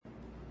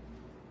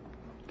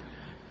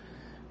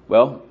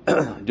Well,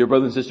 dear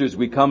brothers and sisters,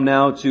 we come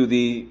now to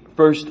the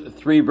first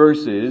 3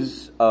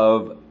 verses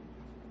of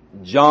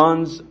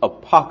John's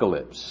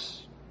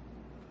Apocalypse.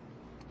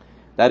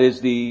 That is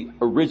the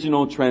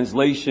original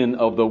translation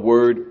of the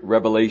word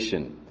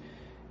revelation.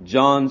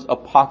 John's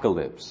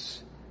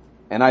Apocalypse.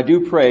 And I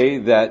do pray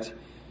that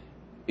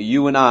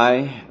you and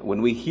I,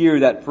 when we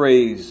hear that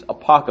phrase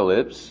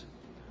apocalypse,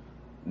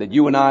 that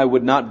you and I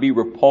would not be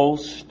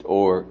repulsed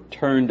or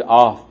turned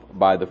off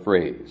by the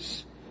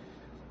phrase.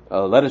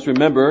 Let us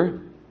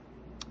remember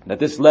that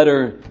this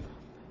letter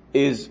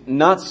is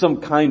not some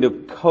kind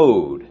of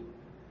code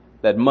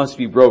that must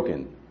be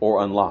broken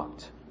or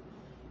unlocked.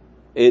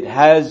 It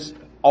has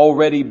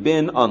already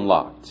been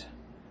unlocked.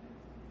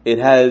 It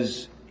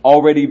has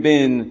already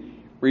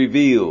been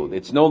revealed.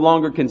 It's no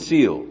longer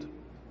concealed.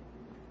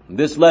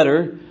 This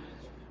letter,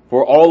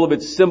 for all of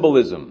its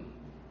symbolism,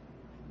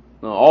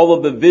 all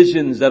of the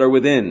visions that are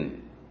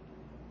within,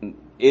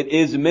 it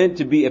is meant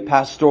to be a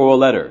pastoral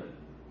letter.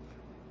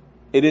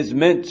 It is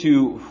meant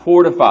to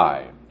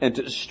fortify and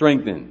to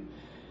strengthen.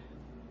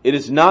 It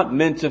is not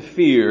meant to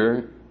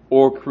fear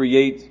or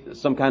create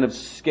some kind of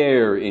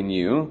scare in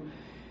you.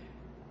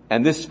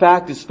 And this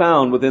fact is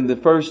found within the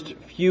first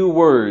few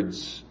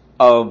words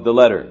of the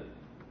letter.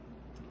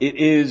 It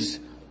is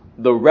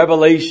the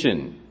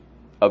revelation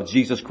of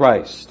Jesus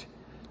Christ.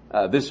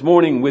 This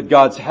morning, with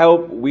God's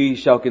help, we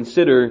shall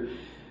consider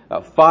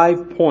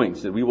 5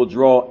 points that we will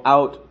draw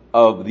out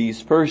of these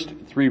first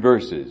 3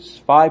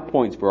 verses. 5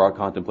 points for our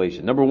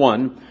contemplation. Number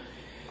 1,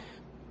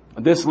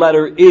 this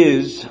letter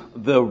is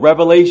the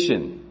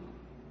revelation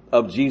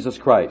of Jesus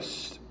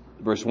Christ.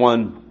 Verse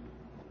 1,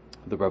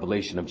 the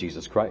revelation of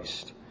Jesus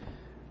Christ.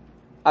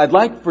 I'd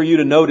like for you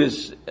to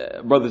notice,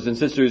 brothers and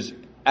sisters,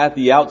 at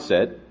the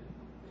outset,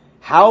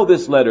 how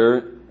this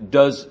letter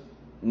does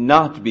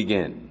not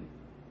begin.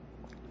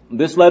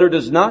 This letter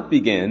does not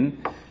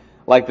begin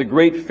like the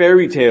great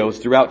fairy tales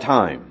throughout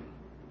time.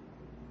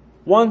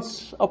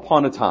 Once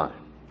upon a time.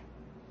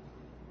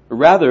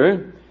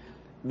 Rather,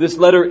 this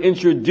letter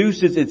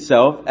introduces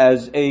itself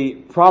as a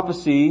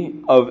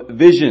prophecy of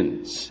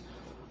visions.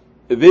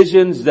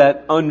 Visions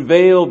that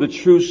unveil the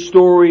true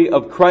story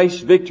of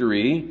Christ's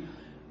victory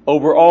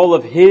over all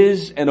of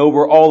His and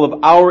over all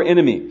of our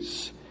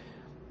enemies.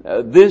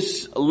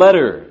 This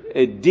letter,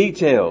 it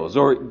details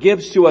or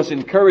gives to us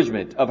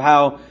encouragement of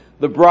how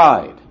the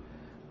bride,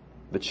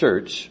 the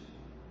church,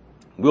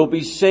 will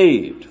be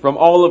saved from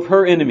all of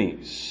her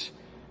enemies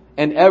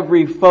and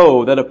every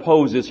foe that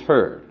opposes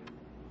her.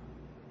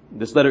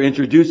 This letter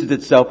introduces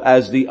itself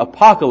as the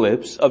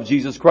apocalypse of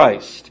Jesus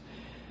Christ.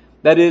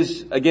 That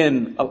is,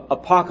 again,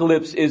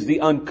 apocalypse is the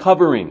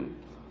uncovering.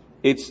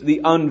 It's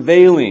the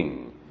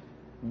unveiling,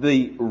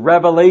 the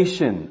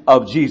revelation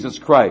of Jesus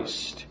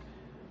Christ.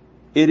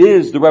 It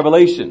is the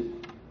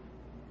revelation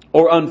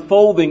or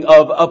unfolding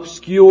of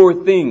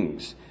obscure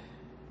things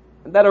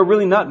that are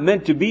really not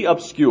meant to be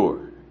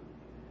obscure.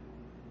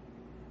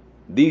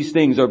 These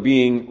things are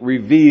being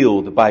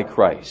revealed by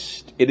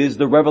Christ. It is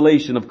the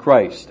revelation of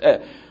Christ.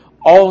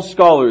 All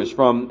scholars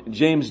from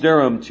James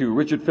Durham to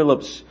Richard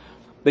Phillips,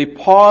 they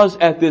pause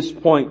at this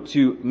point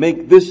to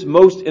make this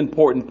most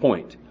important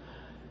point.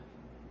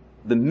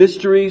 The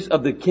mysteries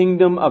of the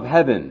kingdom of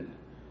heaven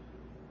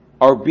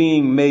are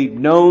being made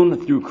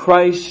known through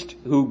Christ,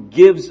 who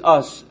gives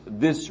us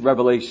this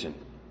revelation.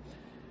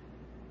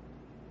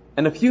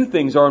 And a few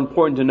things are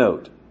important to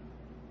note.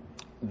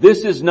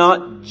 This is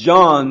not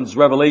John's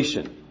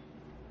revelation.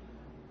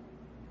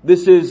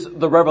 This is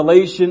the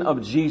revelation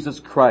of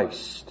Jesus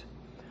Christ.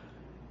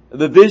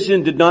 The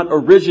vision did not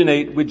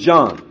originate with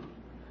John.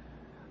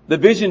 The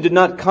vision did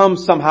not come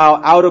somehow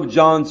out of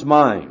John's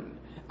mind,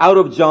 out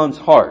of John's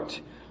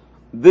heart.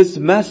 This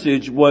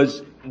message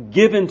was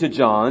given to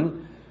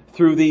John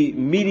through the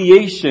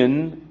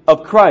mediation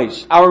of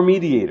Christ, our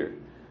mediator.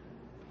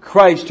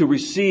 Christ, who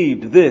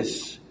received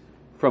this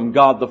from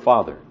God the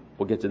Father.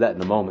 We'll get to that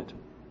in a moment.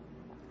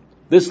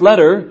 This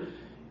letter,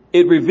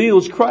 it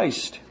reveals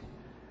Christ.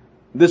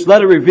 This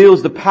letter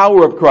reveals the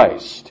power of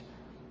Christ,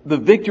 the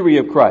victory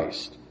of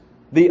Christ,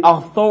 the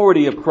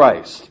authority of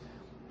Christ,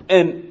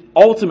 and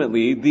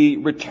ultimately the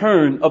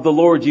return of the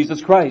Lord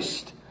Jesus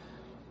Christ.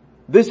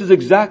 This is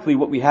exactly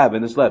what we have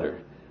in this letter.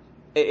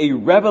 A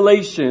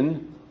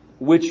revelation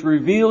which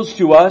reveals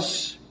to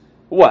us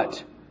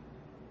what?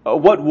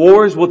 What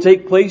wars will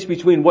take place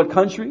between what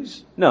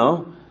countries?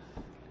 No.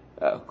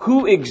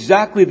 Who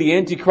exactly the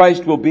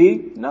Antichrist will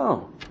be?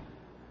 No.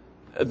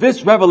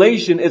 This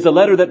revelation is a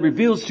letter that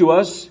reveals to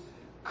us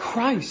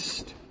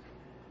Christ.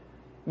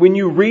 When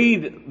you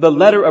read the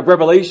letter of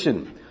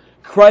Revelation,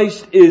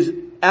 Christ is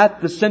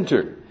at the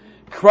center.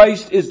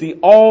 Christ is the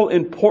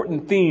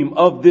all-important theme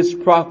of this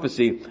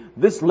prophecy.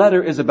 This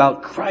letter is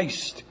about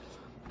Christ.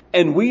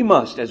 And we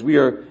must, as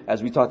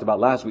we talked about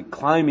last week,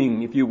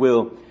 climbing, if you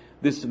will,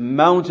 this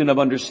mountain of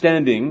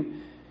understanding,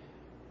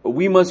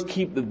 we must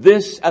keep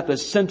this at the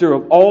center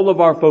of all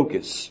of our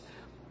focus.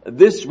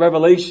 This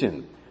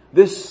revelation,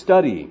 this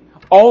study,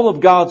 all of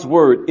God's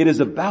Word, it is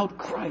about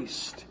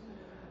Christ.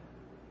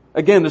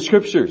 Again, the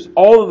Scriptures,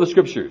 all of the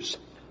Scriptures,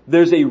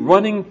 there's a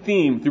running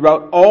theme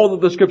throughout all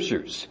of the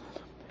scriptures.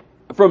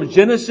 From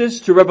Genesis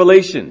to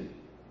Revelation,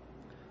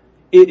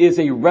 it is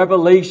a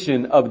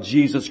revelation of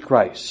Jesus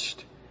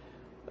Christ.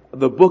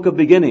 The book of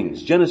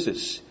beginnings,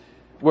 Genesis,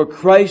 where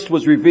Christ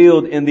was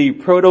revealed in the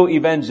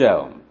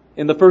proto-evangel,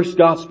 in the first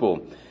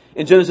gospel.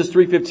 In Genesis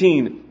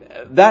 3:15,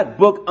 that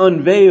book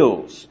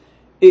unveils,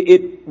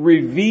 it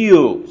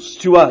reveals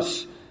to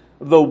us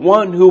the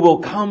one who will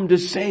come to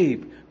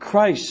save,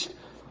 Christ.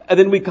 And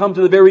then we come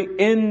to the very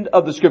end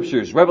of the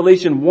scriptures,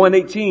 Revelation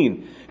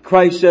 1:18.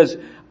 Christ says,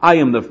 I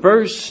am the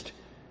first,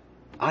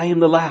 I am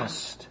the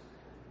last,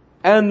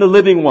 and the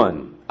living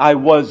one. I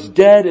was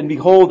dead, and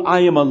behold,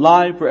 I am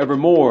alive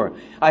forevermore.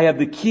 I have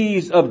the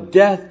keys of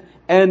death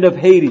and of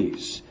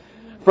Hades.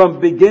 From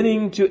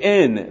beginning to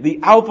end, the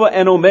Alpha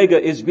and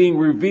Omega is being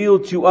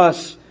revealed to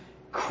us,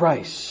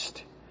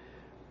 Christ.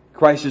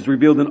 Christ is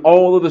revealed in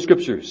all of the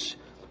scriptures,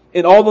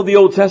 in all of the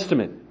Old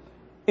Testament,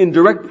 in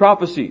direct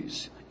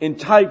prophecies, in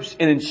types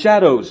and in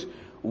shadows.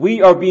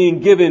 We are being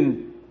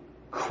given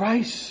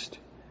Christ.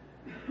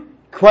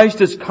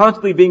 Christ is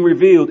constantly being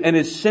revealed, and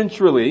is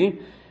centrally,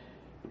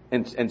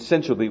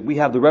 we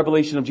have the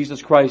revelation of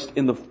Jesus Christ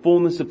in the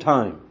fullness of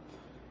time.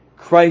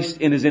 Christ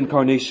in His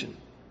incarnation.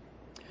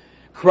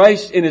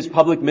 Christ in His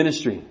public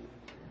ministry.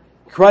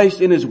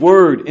 Christ in His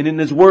word and in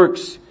His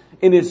works,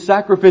 in His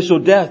sacrificial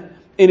death,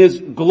 in His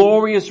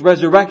glorious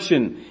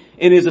resurrection,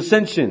 in His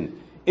ascension,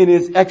 in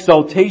His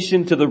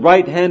exaltation to the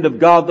right hand of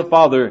God the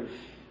Father.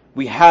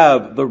 We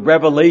have the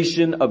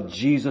revelation of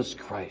Jesus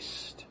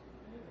Christ.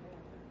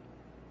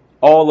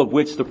 All of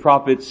which the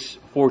prophets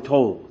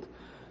foretold.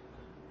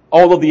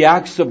 All of the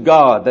acts of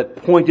God that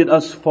pointed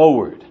us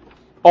forward.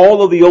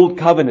 All of the old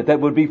covenant that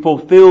would be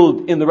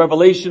fulfilled in the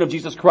revelation of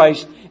Jesus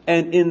Christ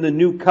and in the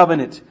new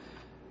covenant.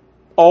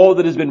 All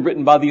that has been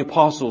written by the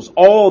apostles.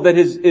 All that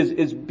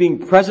is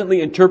being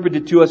presently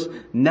interpreted to us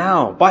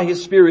now by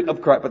His Spirit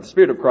of Christ, by the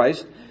Spirit of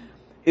Christ,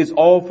 is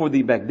all for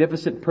the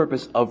magnificent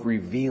purpose of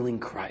revealing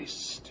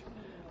Christ.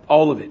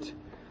 All of it.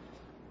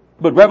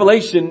 But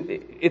Revelation,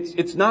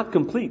 it's not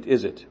complete,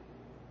 is it?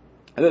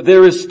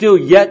 There is still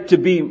yet to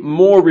be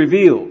more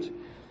revealed.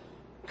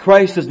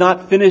 Christ has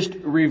not finished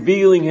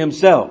revealing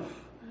Himself.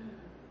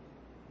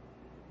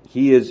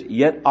 He is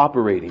yet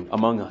operating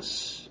among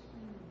us.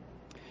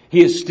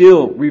 He is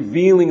still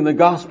revealing the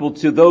gospel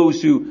to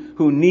those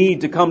who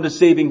need to come to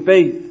saving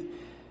faith.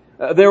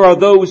 There are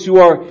those who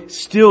are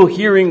still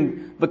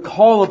hearing the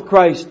call of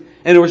Christ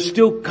and who are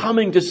still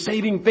coming to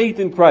saving faith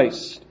in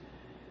Christ.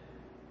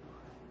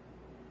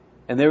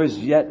 And there is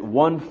yet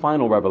one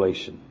final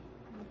revelation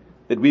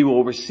that we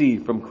will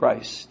receive from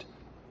Christ.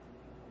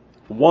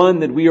 One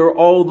that we are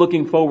all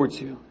looking forward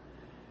to.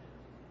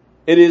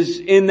 It is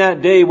in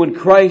that day when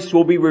Christ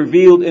will be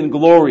revealed in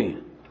glory.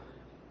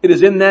 It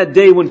is in that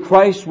day when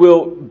Christ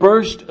will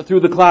burst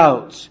through the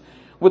clouds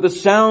with the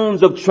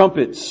sounds of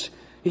trumpets.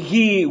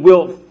 He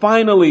will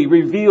finally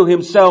reveal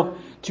Himself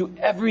to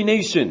every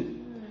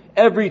nation,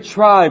 every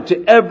tribe,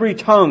 to every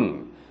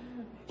tongue.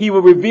 He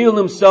will reveal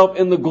Himself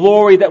in the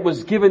glory that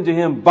was given to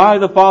Him by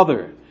the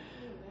Father.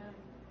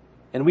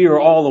 And we are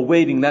all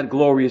awaiting that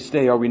glorious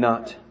day, are we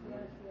not?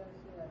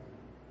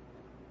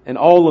 And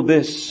all of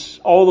this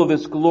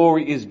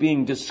glory is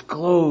being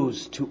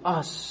disclosed to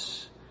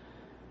us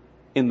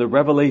in the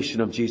revelation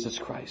of Jesus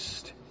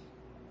Christ.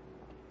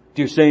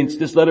 Dear saints,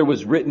 this letter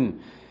was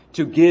written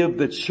to give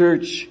the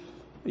church,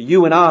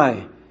 you and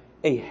I,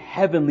 a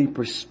heavenly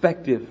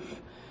perspective.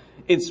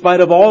 In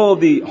spite of all of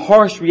the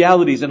harsh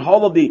realities and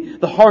all of the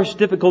harsh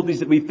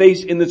difficulties that we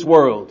face in this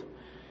world,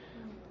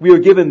 we are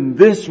given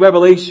this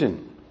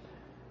revelation.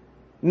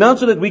 Not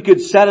so that we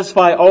could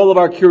satisfy all of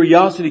our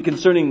curiosity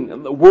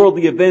concerning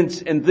worldly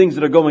events and things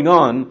that are going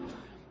on.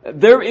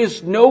 There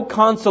is no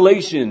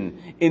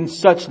consolation in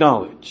such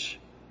knowledge.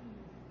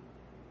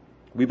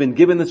 We've been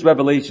given this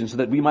revelation so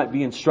that we might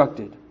be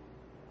instructed,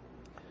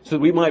 so that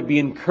we might be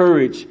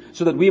encouraged,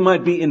 so that we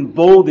might be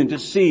emboldened to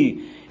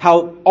see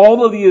how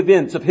all of the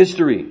events of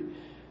history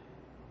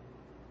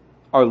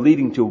are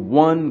leading to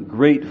one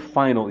great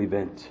final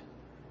event,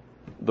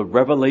 the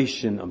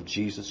revelation of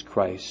Jesus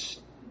Christ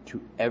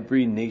to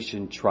every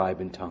nation, tribe,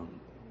 and tongue.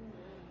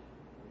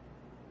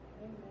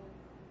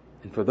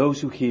 And for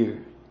those who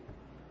hear,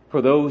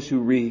 for those who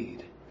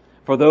read,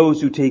 for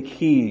those who take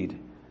heed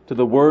to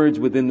the words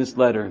within this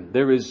letter,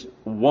 there is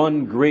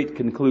one great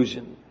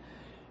conclusion.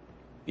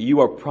 You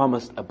are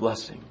promised a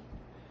blessing.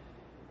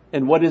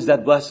 And what is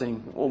that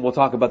blessing? Well, we'll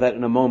talk about that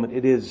in a moment.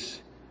 It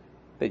is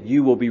that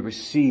you will be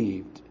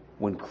received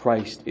when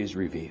Christ is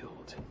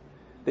revealed.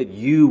 That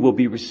you will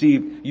be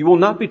received. You will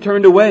not be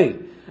turned away.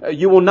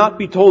 You will not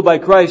be told by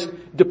Christ,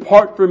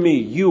 depart from me,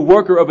 you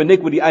worker of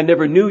iniquity, I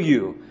never knew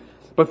you.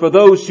 But for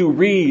those who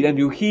read and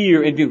who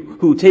hear and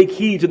who take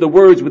heed to the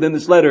words within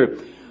this letter,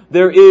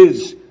 there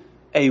is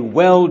a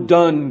well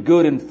done,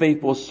 good and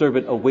faithful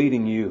servant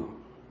awaiting you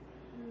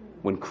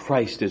when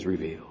Christ is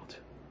revealed.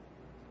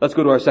 Let's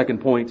go to our second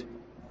point.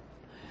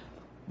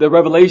 The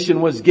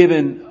revelation was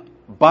given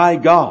by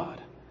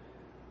God.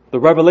 The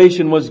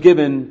revelation was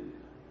given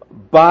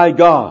by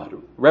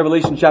God.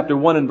 Revelation chapter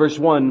 1 and verse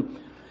 1,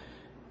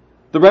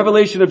 the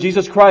revelation of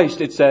Jesus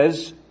Christ, it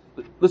says,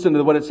 listen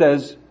to what it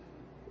says,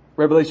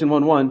 Revelation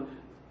 1:1,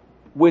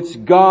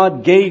 which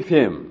God gave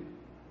him.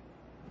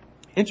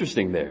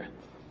 Interesting there.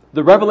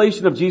 The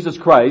revelation of Jesus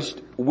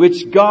Christ,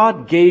 which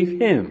God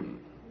gave him.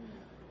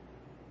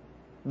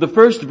 The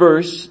first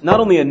verse not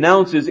only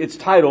announces its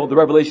title, the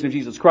revelation of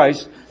Jesus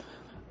Christ,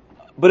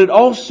 but it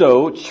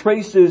also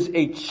traces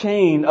a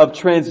chain of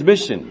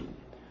transmission.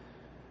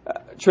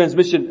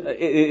 Transmission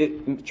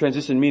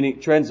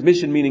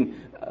meaning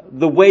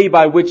the way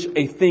by which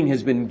a thing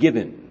has been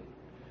given.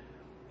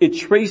 It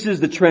traces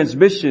the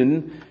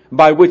transmission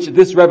by which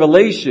this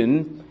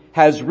revelation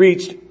has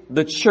reached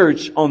the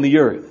church on the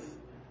earth.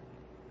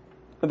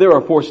 There are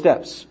 4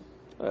 steps.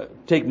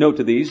 Take note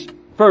of these.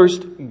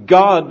 First,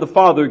 God the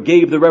Father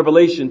gave the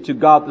revelation to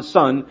God the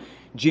Son,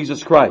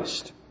 Jesus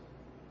Christ.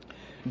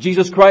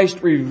 Jesus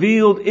Christ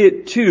revealed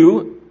it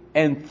to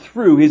and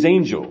through his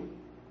angel.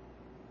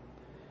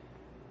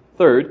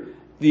 Third,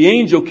 the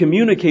angel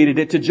communicated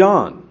it to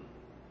John.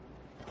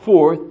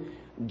 Fourth,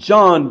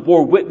 John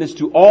bore witness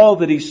to all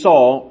that he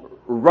saw,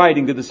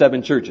 writing to the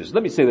 7 churches.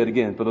 Let me say that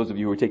again for those of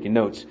you who are taking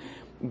notes.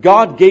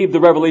 God gave the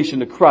revelation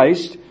to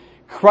Christ.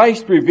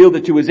 Christ revealed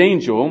it to his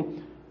angel.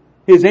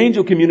 His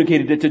angel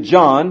communicated it to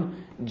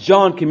John.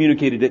 John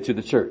communicated it to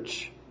the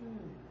church.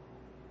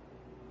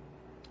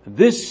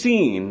 This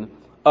scene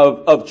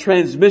of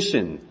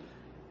transmission,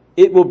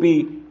 it will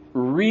be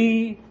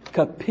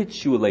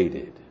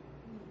recapitulated.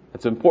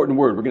 That's an important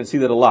word. We're going to see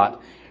that a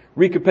lot.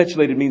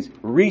 Recapitulated means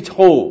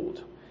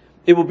retold.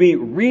 It will be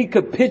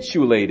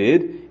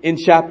recapitulated in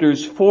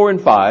chapters 4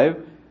 and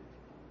 5,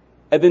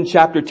 and then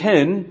chapter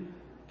 10,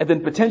 and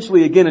then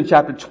potentially again in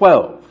chapter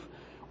 12.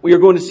 We are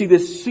going to see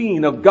this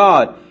scene of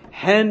God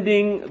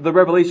handing the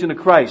revelation to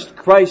Christ,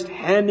 Christ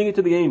handing it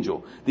to the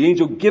angel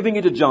giving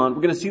it to John.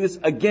 We're going to see this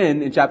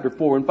again in chapter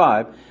 4 and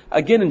 5,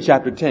 again in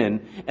chapter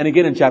 10, and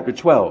again in chapter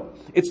 12.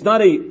 It's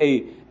not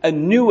a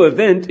new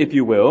event, if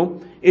you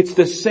will. It's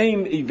the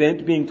same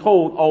event being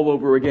told all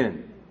over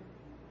again.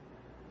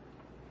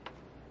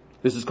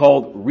 This is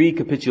called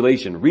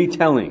recapitulation,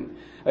 retelling.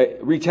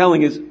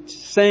 Retelling is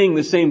saying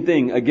the same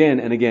thing again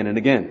and again and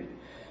again.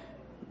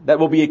 That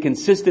will be a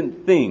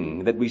consistent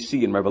thing that we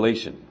see in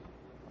Revelation.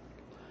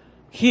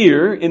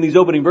 Here, in these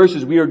opening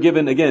verses, we are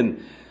given,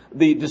 again,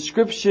 the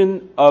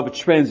description of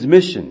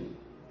transmission,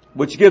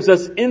 which gives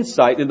us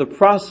insight in the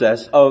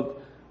process of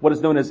what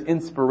is known as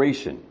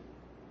inspiration.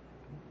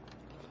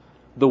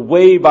 The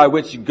way by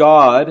which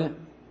God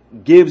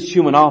gives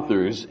human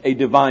authors a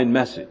divine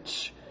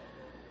message.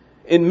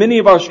 In many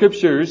of our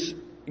scriptures,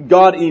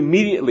 God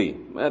immediately,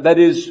 that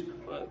is,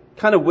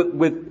 kind of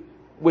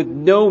with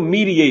no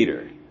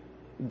mediator,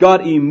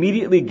 God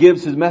immediately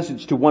gives his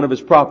message to one of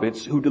his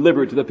prophets who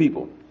deliver it to the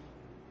people.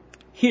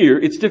 Here,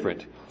 it's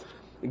different.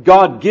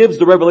 God gives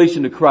the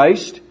revelation to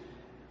Christ,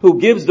 who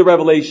gives the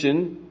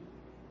revelation,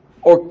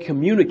 or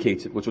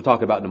communicates it, which we'll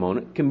talk about in a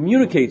moment,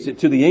 communicates it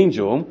to the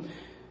angel.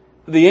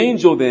 The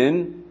angel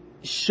then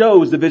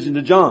shows the vision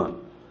to John.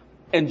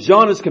 And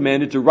John is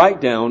commanded to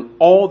write down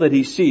all that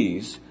he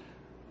sees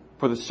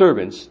for the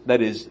servants,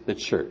 that is, the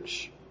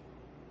church.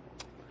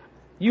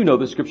 You know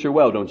the scripture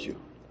well, don't you?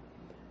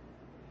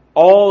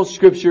 All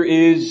scripture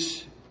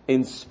is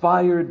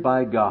inspired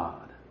by God.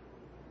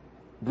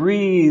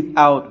 Breathed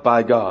out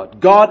by God.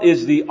 God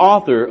is the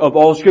author of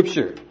all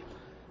scripture.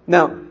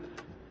 Now,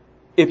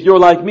 if you're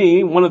like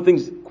me, one of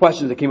the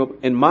questions that came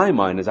up in my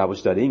mind as I was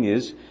studying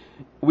is,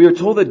 we are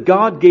told that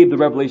God gave the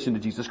revelation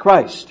to Jesus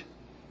Christ.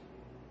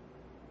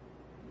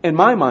 And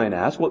my mind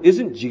asks, well,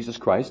 isn't Jesus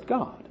Christ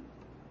God?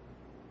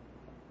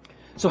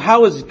 So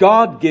how is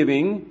God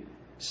giving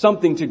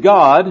something to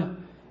God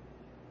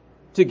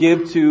to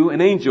give to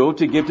an angel,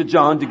 to give to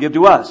John, to give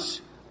to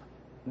us?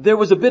 There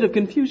was a bit of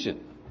confusion.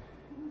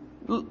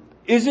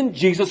 Isn't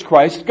Jesus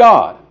Christ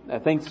God?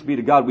 Thanks be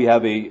to God we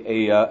have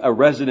a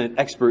resident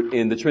expert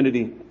in the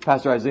Trinity,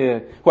 Pastor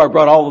Isaiah, who I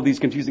brought all of these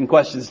confusing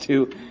questions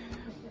to.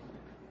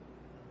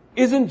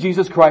 Isn't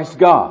Jesus Christ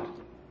God?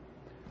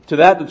 To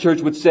that the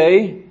church would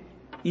say,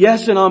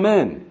 yes and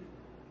amen.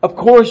 Of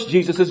course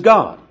Jesus is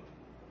God.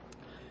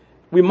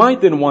 We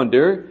might then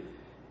wonder,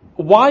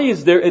 why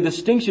is there a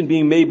distinction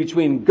being made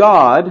between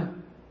God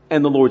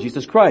and the Lord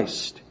Jesus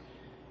Christ?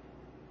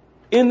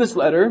 In this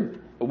letter,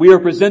 we are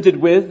presented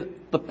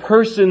with the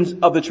persons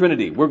of the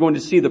Trinity. We're going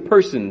to see the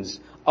persons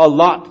a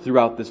lot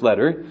throughout this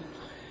letter.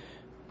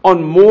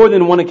 On more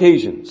than one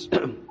occasions,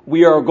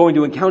 we are going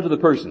to encounter the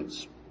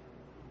persons.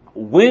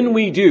 When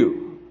we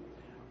do,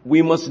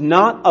 we must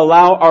not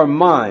allow our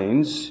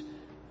minds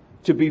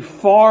to be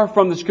far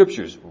from the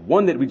scriptures.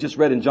 One that we just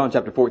read in John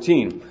chapter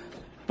 14.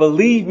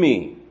 Believe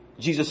me,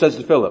 Jesus says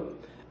to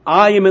Philip,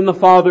 I am in the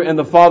Father and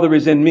the Father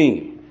is in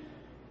me.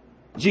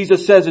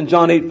 Jesus says in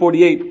John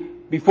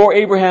 8:48, before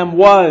Abraham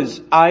was,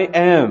 I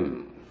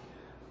am.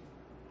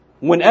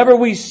 Whenever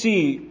we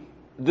see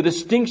the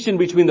distinction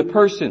between the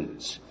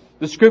persons,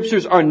 the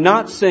scriptures are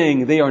not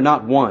saying they are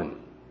not one.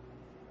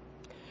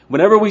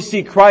 Whenever we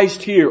see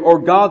Christ here or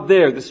God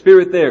there, the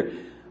Spirit there,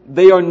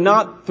 they are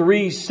not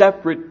three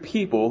separate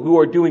people who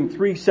are doing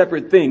three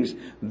separate things.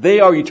 They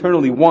are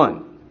eternally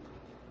one.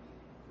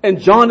 And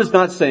John is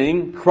not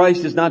saying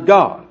Christ is not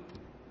God.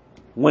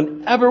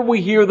 Whenever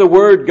we hear the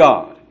word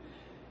God,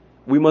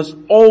 we must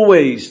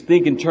always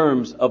think in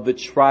terms of the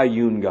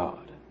triune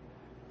God.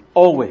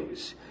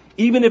 Always.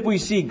 Even if we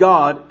see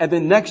God and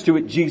then next to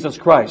it Jesus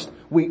Christ,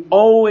 we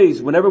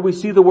always, whenever we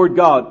see the word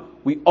God,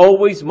 we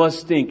always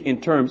must think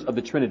in terms of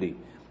the Trinity.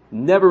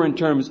 Never in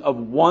terms of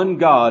one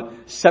God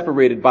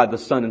separated by the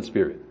Son and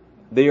Spirit.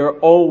 They are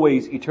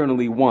always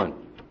eternally one.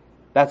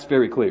 That's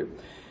very clear.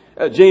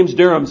 James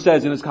Durham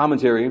says in his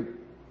commentary,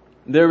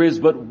 there is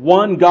but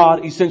one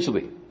God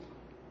essentially.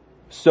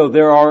 So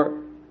there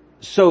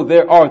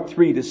are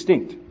three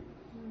distinct,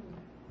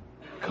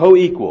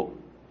 co-equal,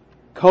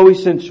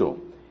 co-essential,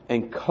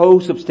 and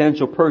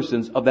co-substantial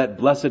persons of that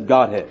blessed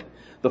Godhead.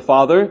 The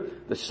Father,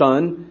 the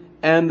Son,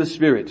 and the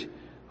Spirit,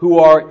 who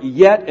are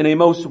yet in a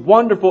most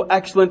wonderful,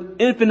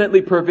 excellent,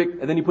 infinitely perfect,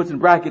 and then he puts in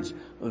brackets,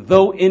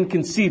 though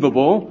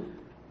inconceivable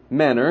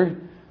manner,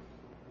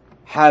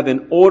 have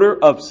an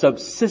order of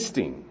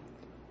subsisting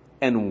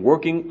and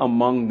working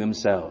among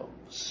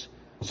themselves.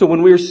 So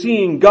when we are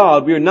seeing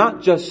God, we are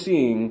not just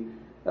seeing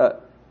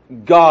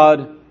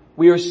God,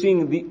 we are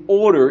seeing the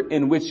order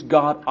in which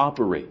God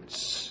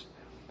operates.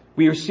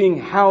 We are seeing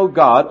how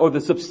God, or the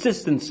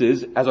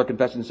subsistences, as our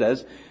confession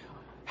says,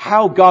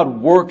 how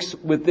God works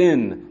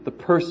within the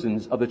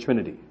persons of the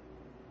Trinity.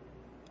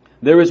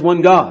 There is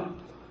one God,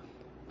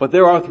 but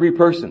there are three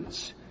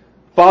persons,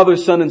 Father,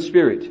 Son, and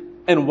Spirit.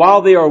 And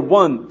while they are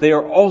one, they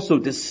are also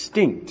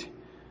distinct.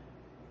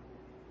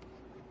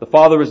 The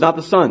Father is not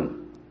the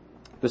Son.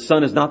 The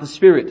Son is not the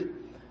Spirit.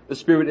 The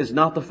Spirit is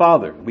not the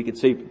Father. We could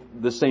say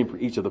the same for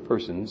each of the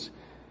persons.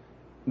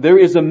 There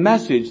is a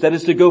message that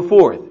is to go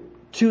forth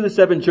to the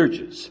seven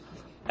churches.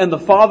 And the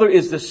Father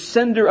is the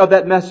sender of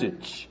that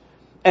message.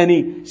 And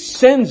He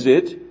sends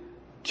it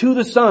to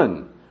the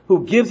Son,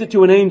 who gives it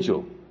to an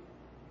angel.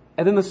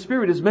 And then the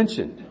Spirit is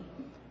mentioned.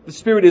 The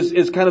Spirit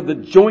is kind of the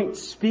joint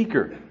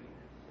speaker.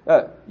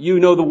 You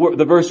know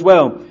the verse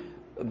well.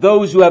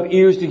 Those who have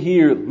ears to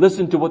hear,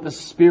 listen to what the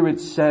Spirit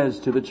says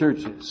to the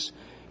churches.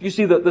 You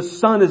see that the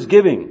Son is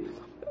giving.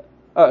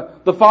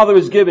 The Father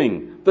is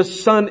giving. The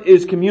Son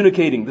is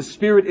communicating. The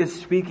Spirit is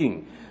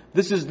speaking.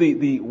 This is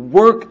the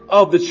work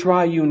of the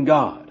triune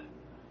God.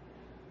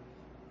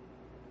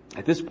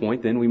 At this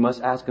point, then, we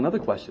must ask another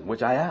question,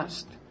 which I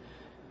asked.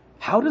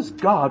 How does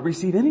God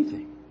receive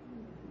anything?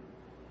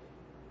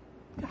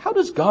 How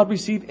does God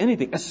receive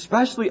anything,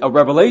 especially a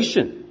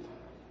revelation?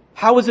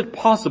 How is it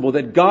possible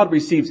that God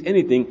receives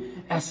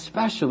anything,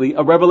 especially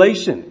a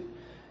revelation?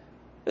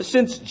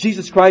 Since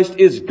Jesus Christ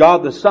is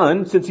God the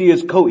Son, since He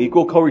is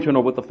co-equal,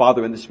 co-eternal with the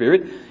Father and the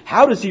Spirit,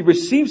 how does He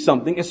receive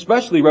something,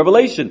 especially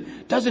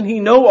revelation? Doesn't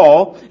He know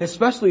all,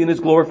 especially in His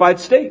glorified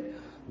state?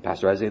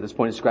 Pastor Isaiah at this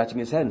point is scratching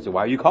his head and said,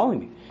 why are you calling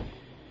me?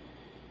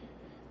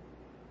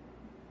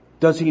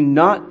 Does He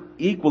not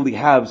equally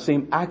have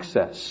same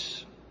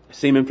access,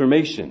 same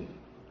information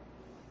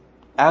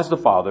as the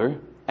Father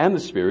and the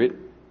Spirit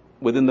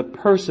within the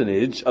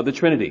personage of the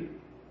Trinity?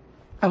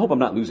 I hope I'm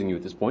not losing you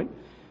at this point.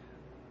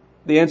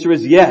 The answer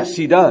is yes,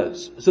 He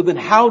does. So then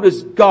how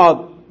does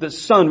God the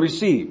Son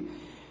receive?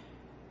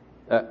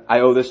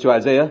 I owe this to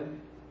Isaiah.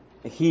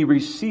 He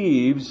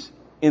receives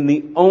in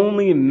the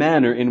only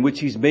manner in which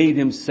He's made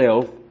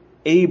Himself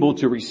able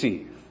to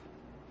receive.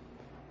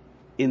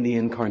 In the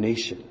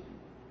incarnation.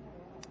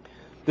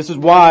 This is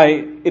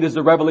why it is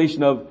the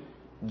revelation of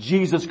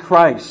Jesus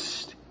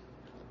Christ.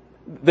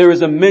 There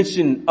is a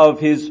mention of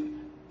His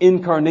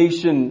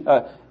incarnation,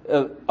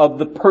 of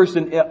the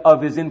person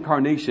of His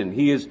incarnation.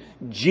 He is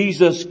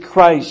Jesus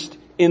Christ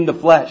in the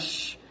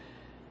flesh.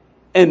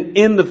 And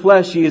in the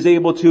flesh He is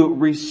able to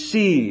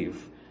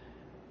receive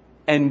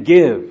and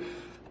give.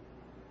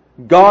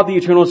 God the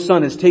eternal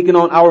Son has taken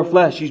on our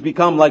flesh. He's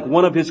become like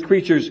one of His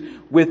creatures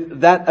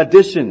with that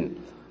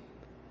addition.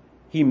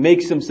 He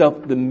makes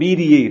Himself the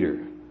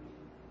mediator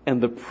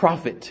and the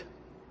prophet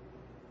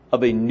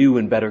of a new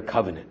and better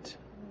covenant.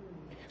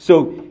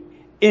 So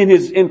in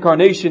His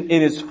incarnation,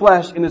 in His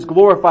flesh, in His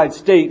glorified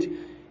state,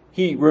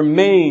 He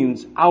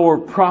remains our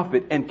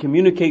prophet and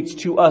communicates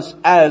to us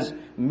as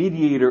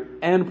mediator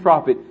and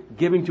prophet,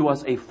 giving to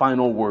us a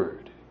final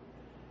word.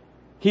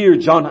 Here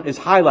John is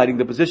highlighting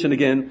the position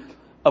again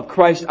of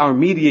Christ, our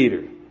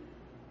mediator.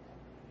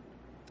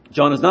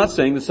 John is not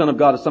saying the Son of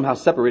God is somehow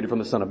separated from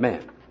the Son of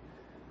Man.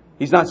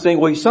 He's not saying,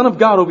 well, He's Son of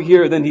God over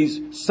here, then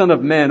He's Son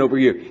of Man over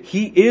here.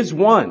 He is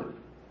one.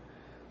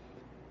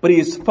 But He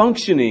is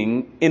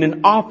functioning in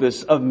an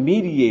office of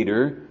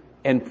mediator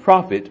and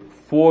prophet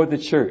for the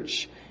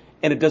church.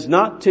 And it does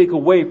not take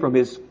away from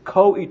His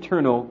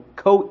co-eternal,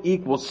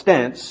 co-equal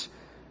stance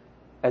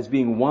as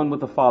being one with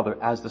the Father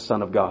as the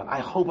Son of God. I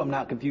hope I'm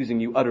not confusing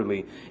you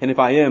utterly. And if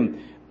I am,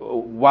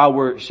 while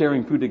we're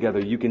sharing food together,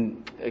 you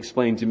can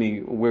explain to me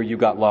where you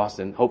got lost,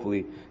 and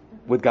hopefully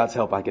with God's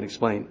help I can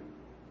explain.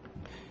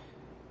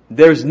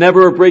 There's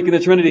never a break in the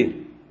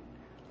Trinity.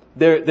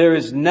 There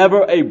is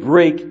never a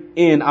break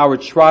in our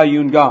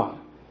triune God.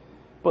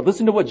 But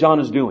listen to what John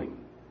is doing.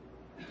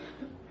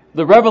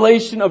 The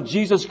revelation of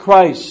Jesus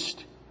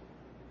Christ,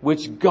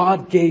 which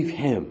God gave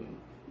him.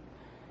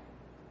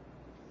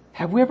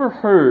 Have we ever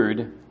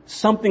heard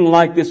something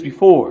like this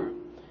before?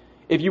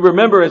 If you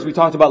remember, as we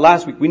talked about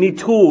last week, we need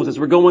tools as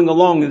we're going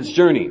along this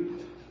journey.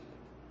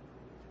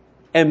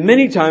 And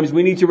many times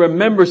we need to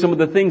remember some of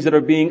the things that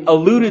are being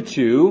alluded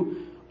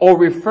to or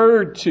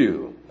referred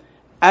to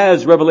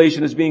as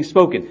revelation is being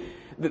spoken.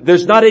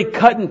 There's not a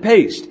cut and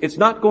paste. It's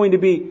not going to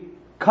be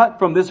cut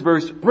from this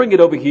verse, bring it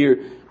over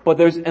here, but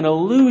there's an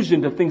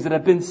allusion to things that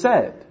have been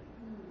said.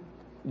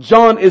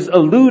 John is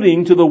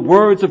alluding to the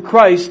words of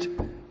Christ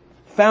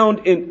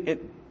found in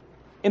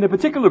a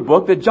particular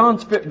book that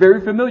John's very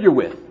familiar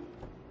with.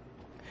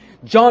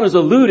 John is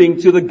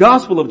alluding to the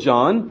Gospel of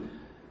John,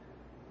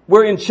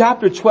 where in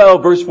chapter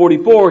 12, verse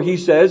 44,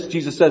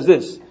 Jesus says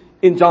this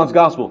in John's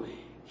Gospel,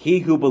 "He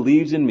who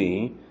believes in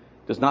me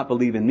does not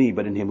believe in me,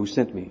 but in him who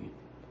sent me.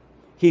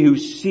 He who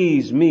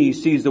sees me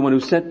sees the one who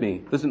sent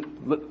me." Listen,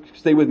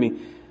 stay with me.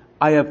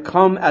 "I have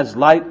come as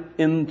light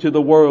into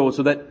the world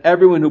so that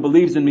everyone who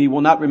believes in me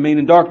will not remain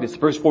in darkness."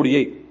 Verse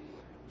 48,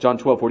 John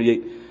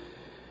 12:48.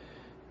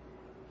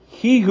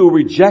 "He who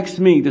rejects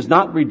me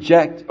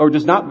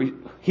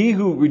he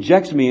who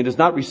rejects me and does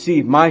not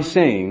receive my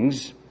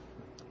sayings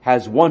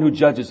has one who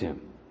judges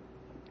him.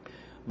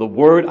 The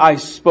word I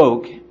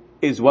spoke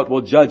is what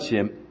will judge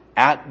him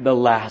at the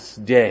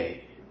last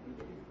day."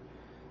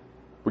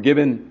 We're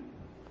given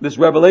this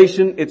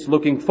revelation. It's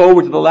looking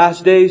forward to the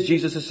last days,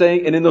 Jesus is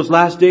saying, and in those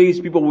last days,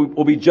 people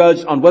will be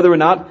judged on whether or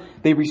not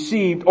they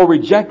received or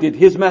rejected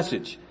his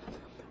message.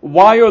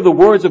 Why are the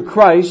words of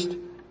Christ,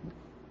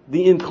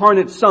 the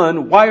incarnate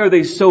Son, why are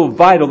they so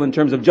vital in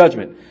terms of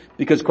judgment?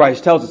 Because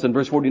Christ tells us in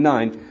verse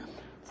 49,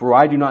 "For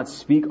I do not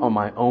speak on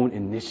my own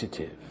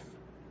initiative,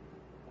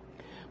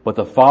 but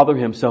the Father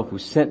himself who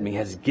sent me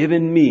has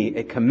given me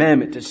a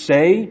commandment to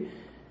say,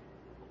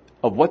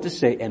 of what to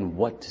say and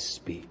what to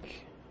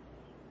speak."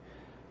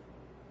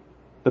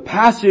 The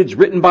passage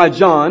written by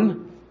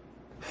John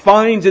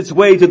finds its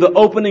way to the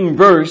opening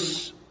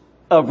verse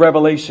of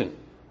Revelation.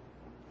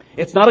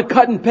 It's not a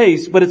cut and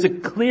paste, but it's a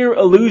clear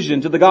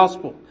allusion to the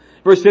gospel.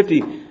 Verse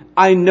 50,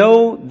 "I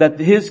know that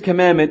his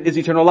commandment is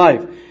eternal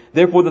life.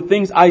 Therefore the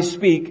things I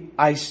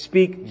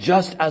speak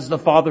just as the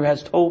Father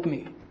has told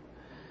me."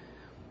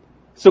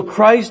 So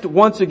Christ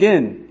once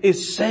again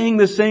is saying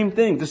the same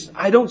thing.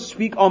 I don't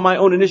speak on my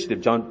own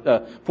initiative. John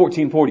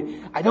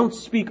 14:40. I don't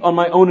speak on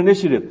my own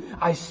initiative.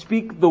 I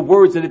speak the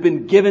words that have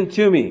been given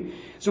to me.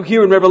 So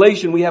here in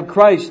Revelation we have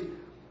Christ,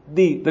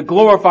 the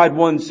glorified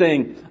one,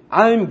 saying,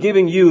 "I'm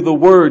giving you the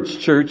words,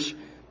 church,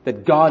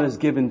 that God has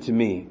given to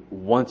me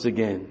once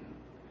again."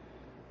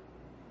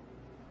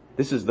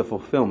 This is the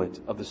fulfillment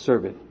of the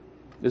servant.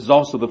 This is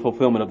also the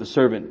fulfillment of the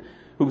servant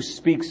who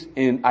speaks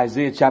in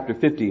Isaiah chapter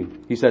 50.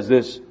 He says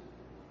this,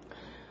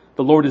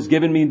 "The Lord has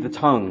given me the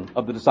tongue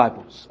of the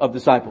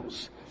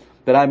disciples,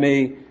 that I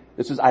may,"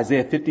 this is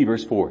Isaiah 50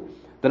 verse 4,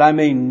 "that I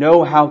may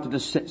know how to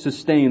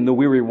sustain the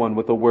weary one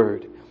with a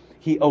word.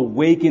 He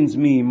awakens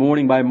me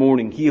morning by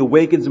morning. He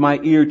awakens my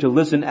ear to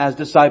listen as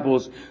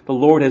disciples. The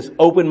Lord has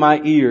opened my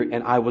ear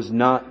and I was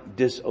not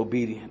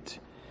disobedient."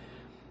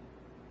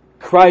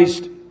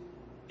 Christ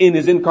in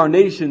his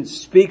incarnation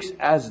speaks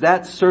as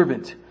that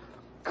servant.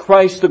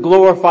 Christ, the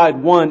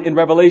glorified one in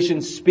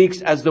Revelation,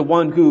 speaks as the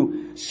one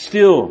who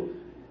still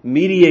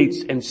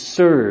mediates and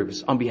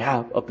serves on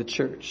behalf of the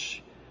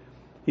church.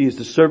 He is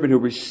the servant who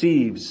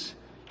receives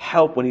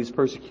help when he's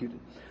persecuted.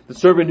 The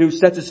servant who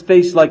sets his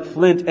face like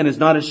flint and is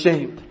not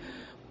ashamed.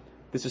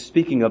 This is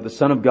speaking of the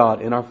Son of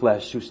God in our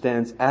flesh, who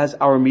stands as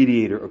our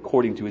mediator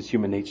according to his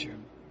human nature.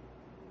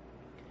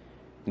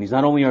 And he's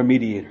not only our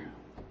mediator,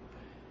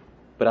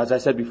 but as I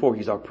said before,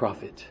 he's our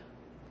prophet.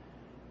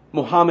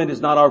 Muhammad is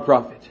not our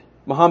prophet.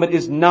 Muhammad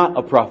is not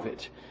a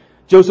prophet.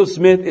 Joseph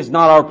Smith is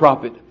not our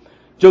prophet.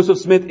 Joseph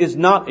Smith is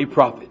not a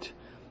prophet.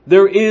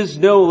 There is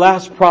no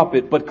last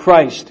prophet but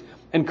Christ,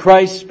 and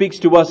Christ speaks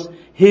to us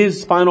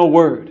his final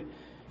word.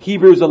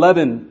 Hebrews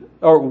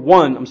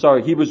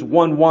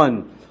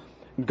 1:1.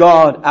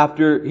 God,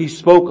 after he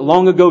spoke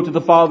long ago to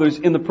the fathers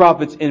in the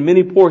prophets in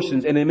many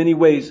portions and in many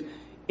ways,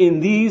 in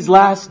these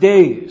last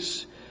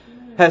days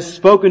has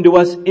spoken to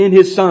us in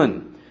his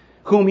Son,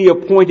 whom he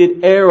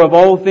appointed heir of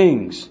all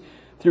things,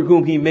 through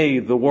whom he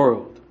made the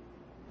world.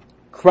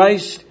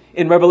 Christ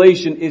in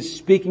Revelation is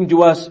speaking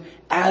to us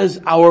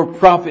as our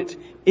prophet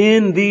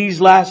in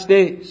these last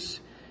days.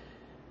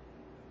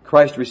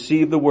 Christ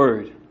received the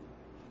word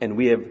and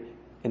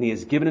he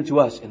has given it to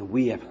us and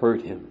we have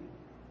heard him.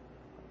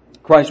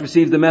 Christ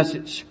received the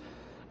message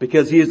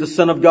because he is the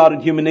Son of God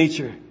in human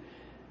nature.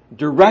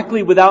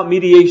 Directly without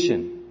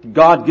mediation,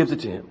 God gives it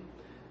to him.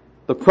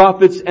 The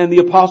prophets and the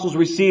apostles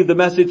received the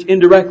message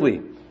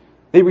indirectly.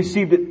 They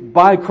received it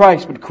by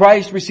Christ, but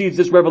Christ receives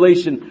this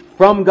revelation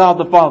from God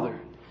the Father.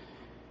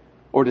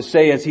 Or to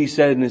say, as he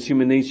said in his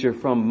human nature,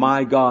 from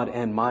my God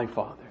and my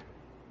Father.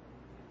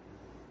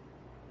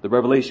 The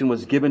revelation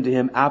was given to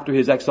him after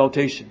his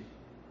exaltation.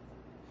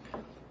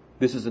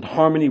 This is in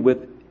harmony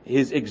with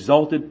his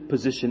exalted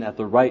position at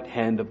the right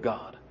hand of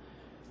God.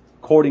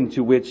 according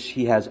to which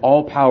he has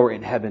all power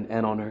in heaven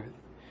and on earth.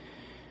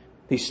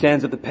 He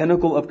stands at the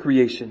pinnacle of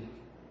creation,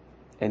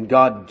 and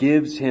God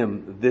gives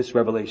him this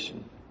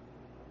revelation.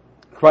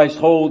 Christ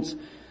holds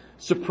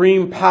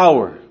supreme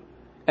power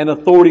and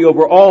authority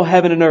over all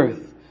heaven and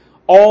earth.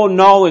 All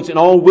knowledge and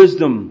all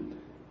wisdom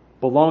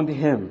belong to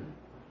him.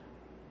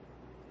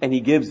 And he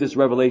gives this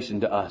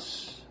revelation to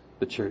us,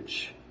 the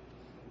church.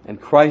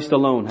 And Christ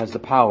alone has the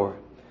power,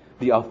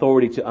 the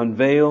authority to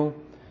unveil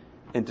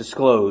and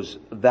disclose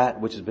that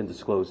which has been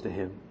disclosed to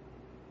him.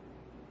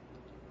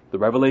 The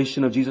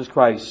revelation of Jesus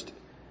Christ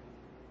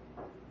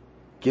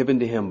given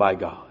to him by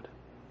God.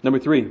 Number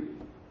 3.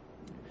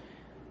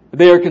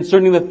 They are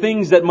concerning the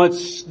things that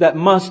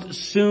must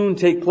soon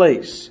take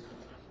place.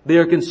 They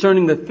are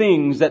concerning the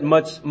things that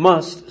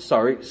must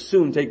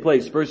soon take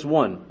place. Verse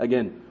 1,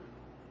 again.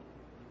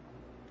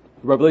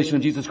 The revelation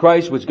of Jesus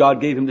Christ, which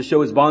God gave him to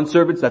show his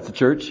bondservants, that's the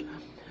church.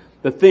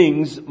 The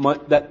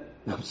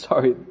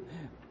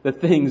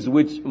things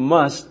which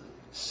must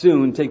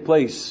soon take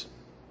place.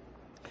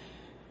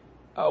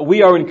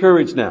 We are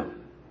encouraged now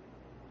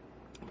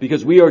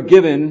because we are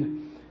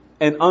given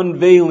an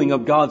unveiling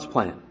of God's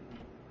plan.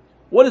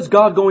 What is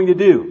God going to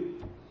do?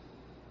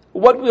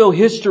 What will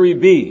history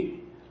be?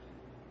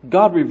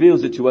 God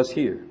reveals it to us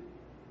here.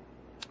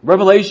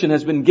 Revelation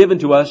has been given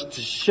to us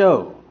to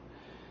show.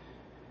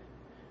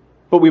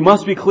 But we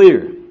must be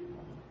clear.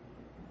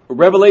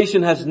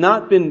 Revelation has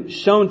not been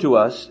shown to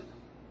us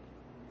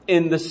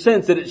in the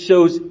sense that it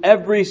shows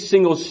every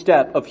single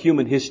step of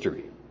human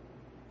history.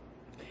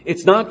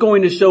 It's not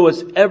going to show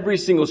us every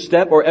single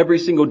step or every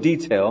single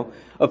detail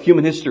of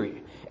human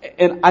history.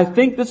 And I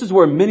think this is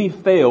where many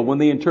fail when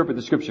they interpret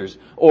the scriptures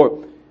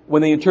or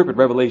when they interpret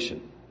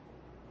Revelation.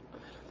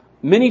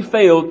 Many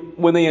fail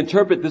when they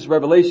interpret this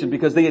revelation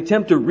because they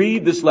attempt to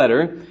read this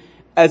letter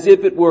as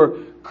if it were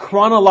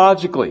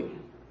chronologically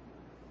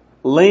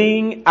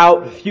laying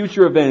out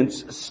future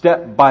events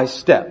step by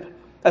step.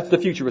 That's the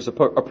futurist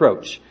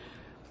approach.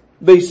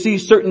 They see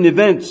certain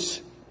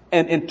events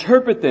and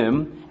interpret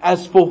them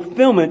as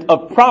fulfillment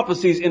of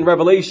prophecies in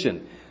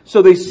Revelation.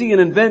 So they see an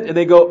event and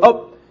they go,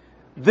 oh,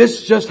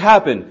 this just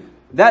happened.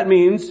 That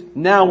means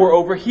now we're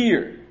over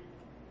here.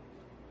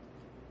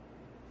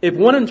 If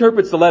one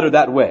interprets the letter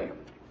that way,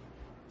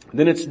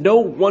 then it's no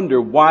wonder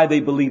why they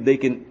believe they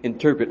can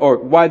interpret or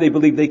why they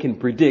believe they can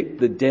predict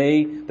the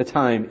day, the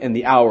time, and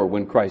the hour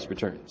when Christ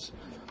returns.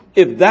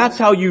 If that's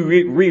how you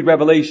read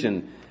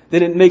Revelation,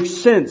 then it makes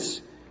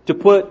sense to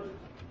put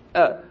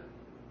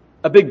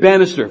a big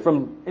banister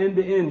from end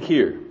to end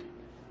here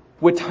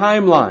with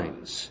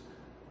timelines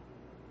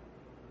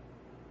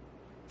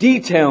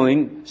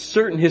detailing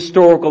certain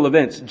historical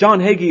events. John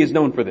Hagee is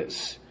known for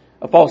this,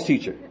 a false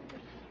teacher.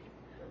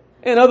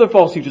 And other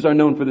false teachers are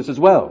known for this as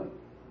well.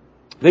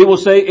 They will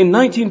say, in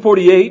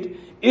 1948,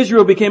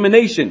 Israel became a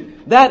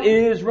nation. That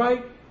is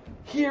right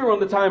here on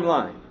the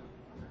timeline.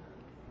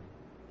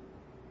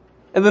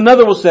 And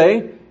another will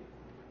say,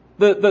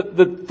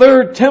 the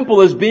third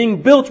temple is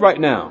being built right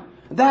now.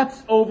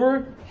 That's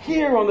over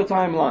here on the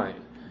timeline.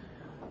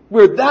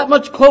 We're that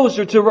much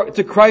closer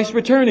to Christ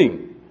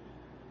returning.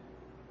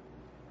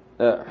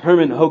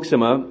 Herman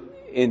Hoeksema,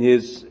 in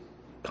his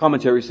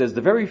commentary, says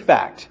the very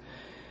fact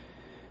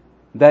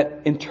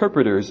that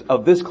interpreters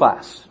of this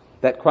class,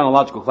 that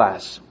chronological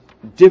class,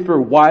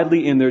 differ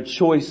widely in their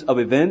choice of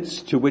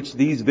events to which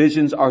these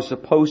visions are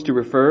supposed to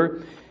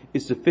refer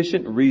is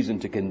sufficient reason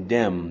to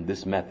condemn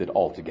this method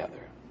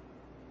altogether.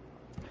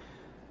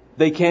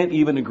 They can't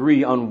even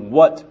agree on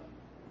what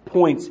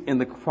points in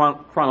the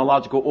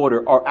chronological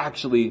order are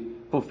actually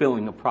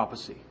fulfilling a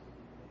prophecy.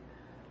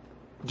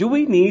 Do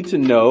we need to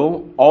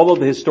know all of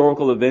the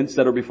historical events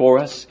that are before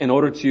us in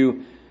order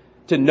to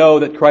know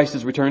that Christ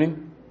is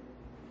returning?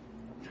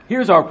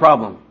 Here's our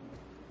problem.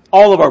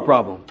 All of our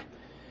problem.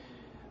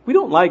 We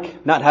don't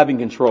like not having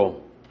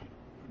control.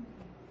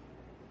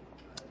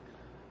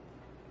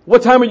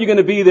 What time are you going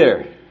to be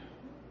there?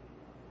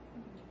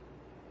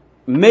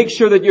 Make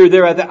sure that you're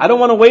there at that. I don't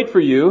want to wait for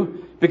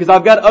you because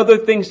I've got other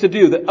things to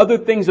do, the other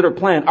things that are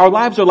planned. Our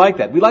lives are like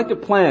that. We like to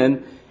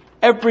plan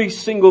every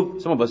single,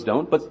 some of us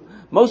don't, but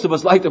most of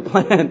us like to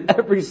plan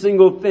every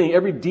single thing,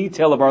 every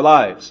detail of our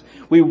lives.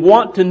 We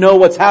want to know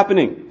what's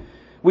happening.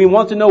 We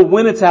want to know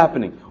when it's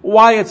happening,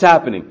 why it's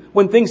happening,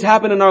 when things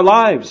happen in our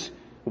lives.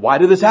 Why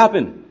did this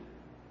happen?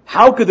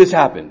 How could this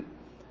happen?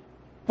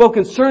 Well,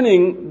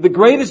 concerning the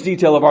greatest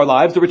detail of our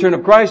lives, the return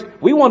of Christ,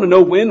 we want to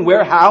know when,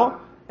 where,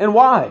 how, and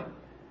why.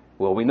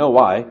 Well, we know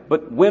why,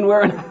 but when,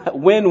 where,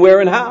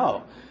 and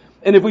how.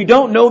 And if we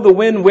don't know the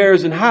when,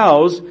 wheres, and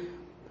hows,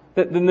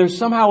 then there's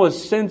somehow a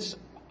sense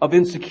of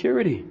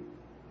insecurity.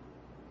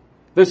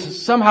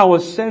 There's somehow a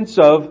sense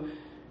of,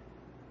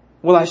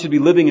 well, I should be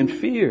living in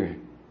fear.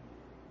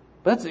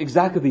 But that's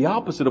exactly the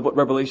opposite of what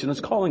Revelation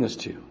is calling us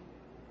to.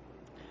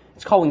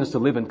 It's calling us to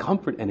live in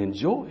comfort and in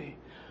joy.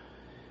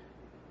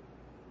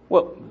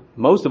 Well,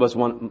 most of us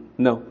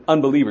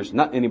unbelievers,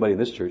 not anybody in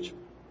this church.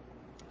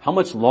 How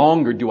much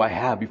longer do I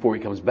have before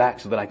he comes back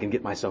so that I can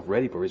get myself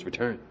ready for his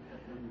return?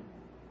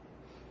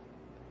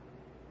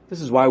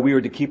 This is why we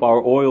are to keep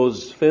our oil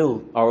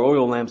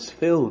lamps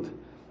filled.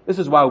 This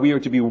is why we are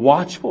to be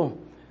watchful.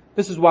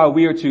 This is why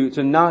we are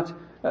to not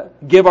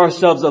give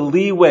ourselves a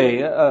leeway,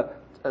 a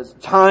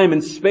time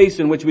and space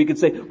in which we could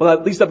say, well,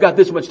 at least I've got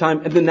this much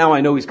time, and then now I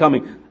know He's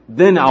coming.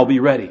 Then I'll be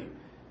ready.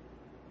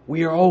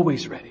 We are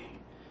always ready.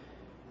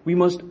 We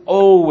must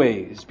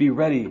always be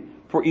ready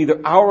for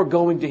either our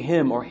going to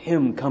Him or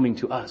Him coming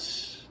to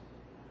us.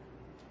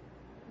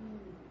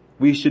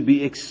 We should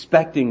be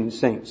expecting,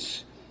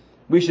 saints.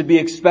 We should be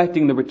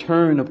expecting the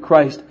return of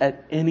Christ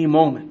at any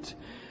moment.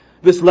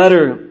 This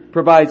letter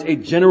provides a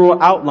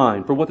general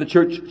outline for what the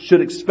church should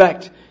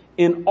expect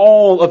in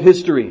all of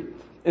history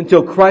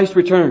until Christ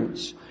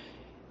returns,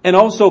 and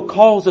also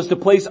calls us to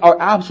place our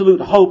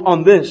absolute hope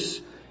on this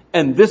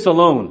and this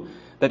alone,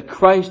 that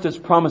Christ has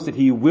promised that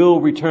He will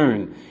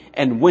return,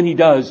 and when He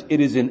does, it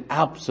is in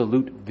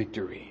absolute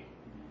victory.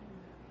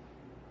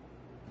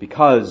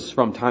 Because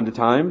from that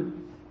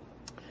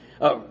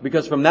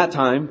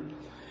time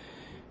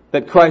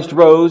that Christ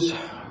rose,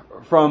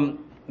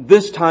 from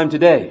this time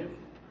today,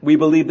 we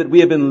believe that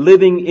we have been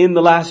living in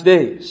the last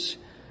days.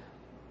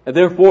 And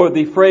therefore,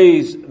 the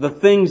phrase, the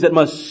things that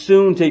must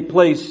soon take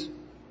place,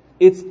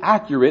 it's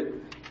accurate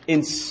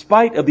in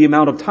spite of the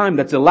amount of time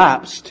that's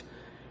elapsed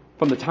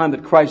from the time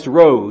that Christ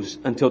rose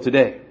until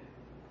today.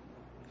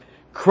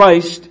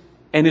 Christ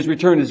and His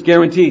return is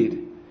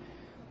guaranteed.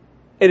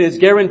 It is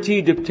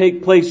guaranteed to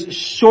take place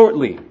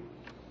shortly.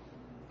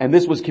 And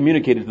this was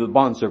communicated to the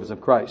bondservants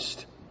of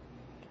Christ.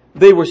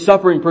 They were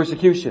suffering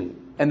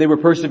persecution and they were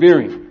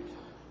persevering.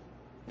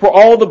 For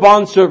all the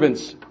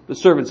bondservants, the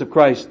servants of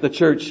Christ, the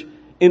church,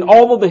 in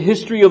all of the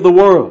history of the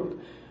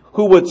world,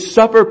 who would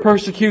suffer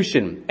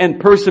persecution and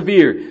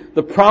persevere,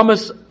 the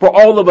promise for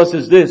all of us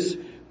is this: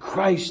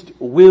 Christ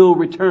will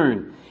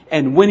return.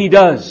 And when He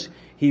does,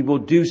 He will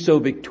do so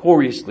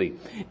victoriously.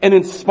 And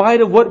in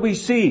spite of what we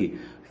see,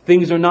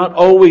 things are not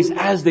always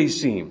as they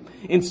seem.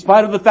 In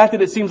spite of the fact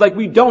that it seems like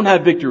we don't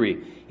have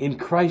victory, in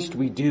Christ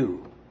we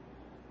do.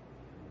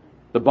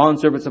 The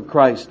bondservants of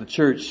Christ, the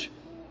church,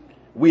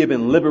 we have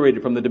been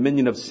liberated from the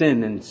dominion of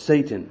sin and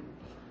Satan,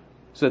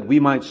 so that we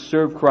might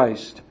serve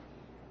Christ,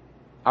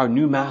 our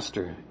new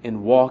master,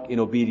 and walk in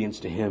obedience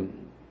to Him.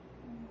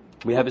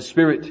 We have His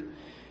Spirit.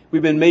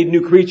 We've been made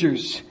new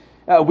creatures.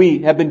 We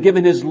have been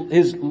given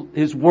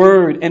His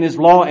Word and His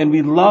law, and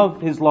we love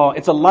His law.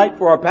 It's a light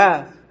for our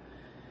path.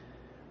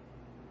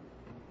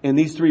 In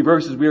these 3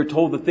 verses, we are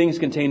told the things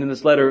contained in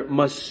this letter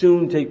must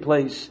soon take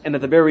place. And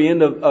at the very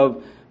end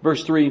of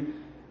verse 3,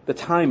 the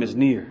time is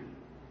near.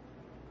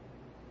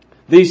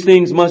 These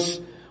things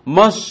must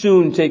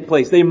soon take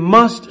place. They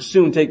must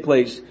soon take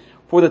place,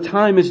 for the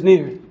time is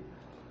near.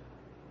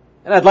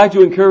 And I'd like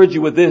to encourage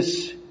you with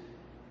this.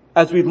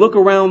 As we look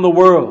around the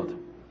world,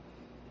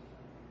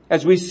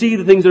 as we see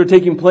the things that are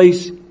taking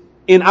place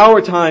in our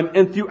time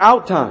and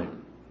throughout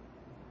time,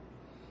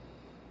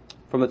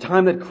 from the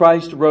time that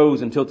Christ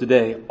rose until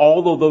today,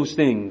 all of those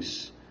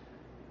things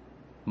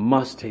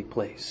must take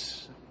place.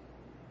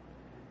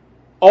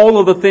 All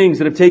of the things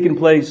that have taken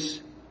place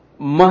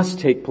must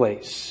take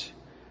place.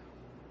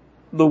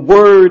 The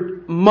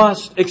Word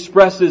must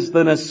expresses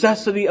the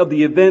necessity of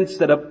the events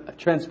that have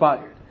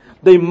transpired.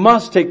 They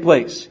must take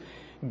place.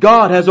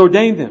 God has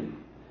ordained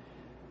them.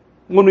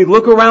 When we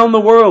look around the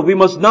world, we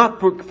must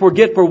not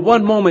forget for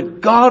one moment,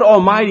 God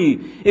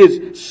Almighty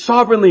is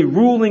sovereignly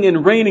ruling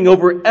and reigning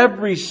over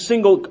every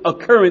single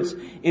occurrence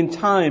in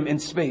time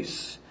and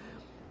space.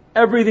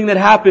 Everything that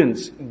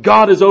happens,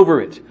 God is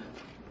over it.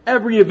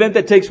 Every event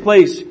that takes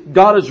place,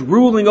 God is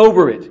ruling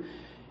over it.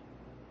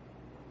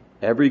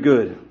 Every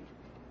good,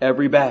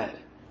 every bad,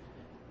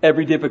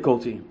 every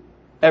difficulty,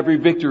 every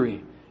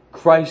victory,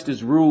 Christ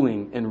is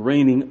ruling and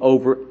reigning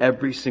over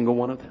every single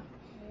one of them.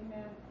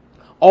 Amen.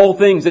 All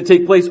things that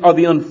take place are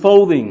the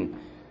unfolding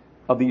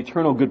of the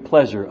eternal good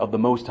pleasure of the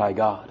Most High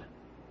God.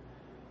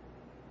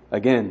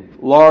 Again,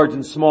 large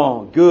and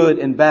small, good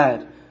and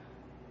bad,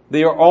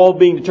 they are all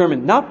being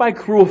determined not by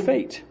cruel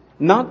fate,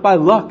 not by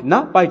luck,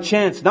 not by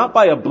chance, not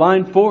by a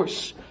blind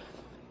force,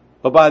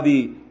 but by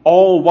the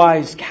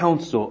all-wise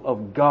counsel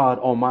of God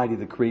Almighty,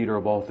 the Creator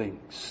of all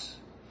things.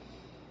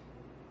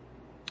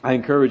 I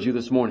encourage you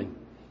this morning,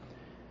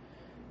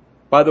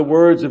 by the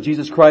words of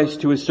Jesus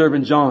Christ to His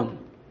servant John,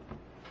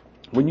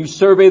 when you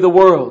survey the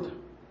world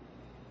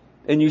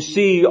and you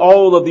see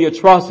all of the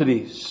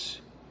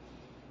atrocities,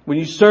 when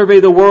you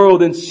survey the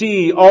world and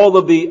see all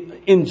of the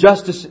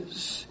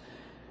injustices,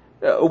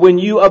 when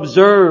you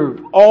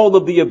observe all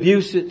of the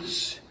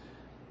abuses,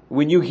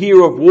 when you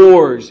hear of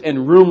wars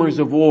and rumors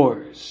of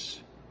wars,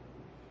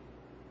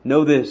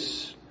 know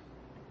this: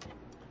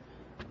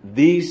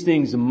 these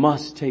things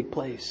must take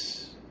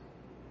place.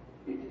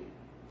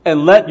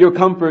 And let your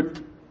comfort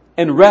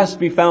and rest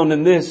be found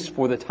in this,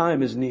 for the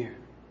time is near.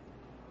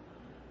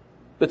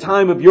 The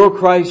time of your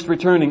Christ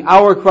returning,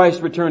 our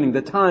Christ returning,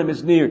 the time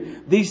is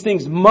near. These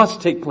things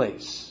must take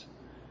place.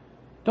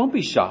 Don't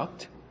be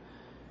shocked.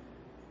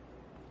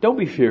 Don't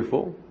be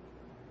fearful.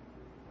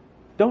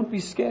 Don't be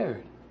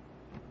scared.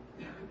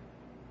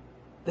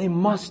 They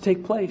must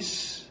take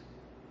place.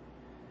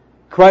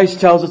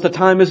 Christ tells us the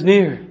time is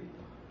near.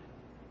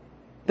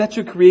 That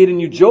should create in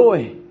you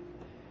joy.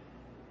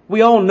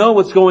 We all know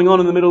what's going on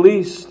in the Middle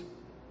East.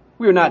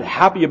 We are not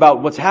happy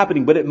about what's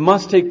happening, but it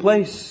must take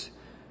place.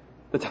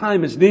 The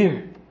time is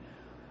near.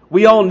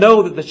 We all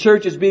know that the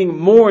church is being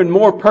more and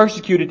more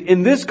persecuted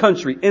in this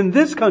country. In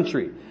this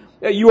country.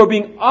 You are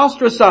being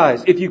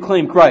ostracized if you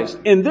claim Christ.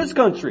 In this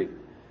country.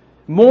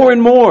 More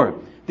and more.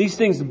 These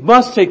things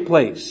must take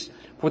place,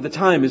 for the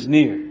time is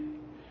near.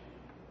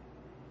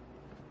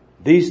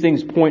 These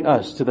things point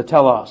us to the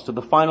telos, to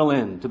the final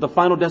end, to the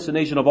final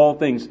destination of all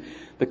things,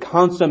 the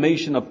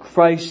consummation of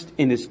Christ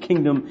in His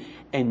kingdom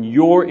and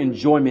your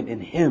enjoyment in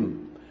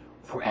Him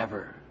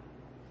forever.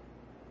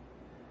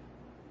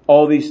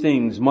 All these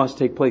things must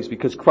take place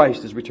because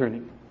Christ is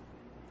returning.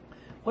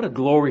 What a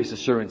glorious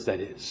assurance that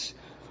is.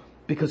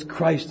 Because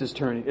Christ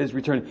is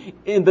returning.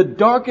 In the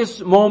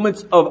darkest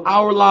moments of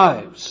our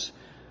lives,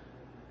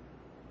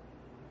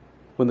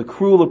 when the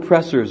cruel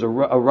oppressors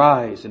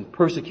arise and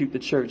persecute the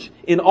church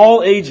in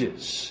all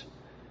ages,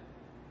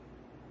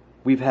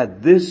 we've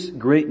had this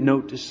great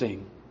note to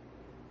sing.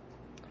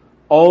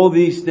 All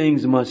these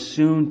things must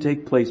soon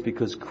take place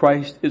because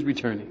Christ is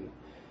returning.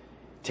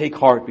 Take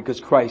heart because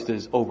Christ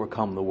has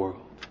overcome the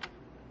world.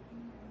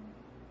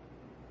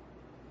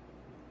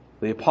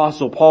 The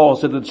Apostle Paul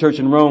said to the church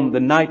in Rome, the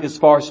night is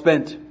far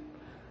spent.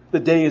 The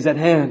day is at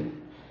hand.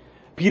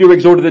 Peter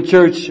exhorted the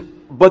church,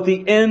 but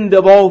the end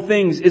of all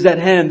things is at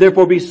hand.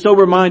 Therefore be so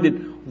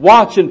reminded,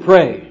 watch and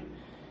pray.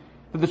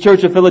 To the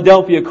church of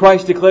Philadelphia,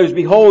 Christ declares,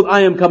 behold,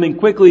 I am coming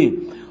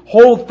quickly.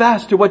 Hold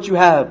fast to what you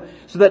have,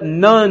 so that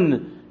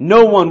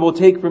no one will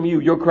take from you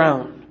your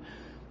crown.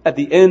 At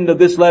the end of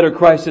this letter,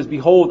 Christ says,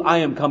 behold, I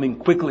am coming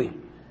quickly.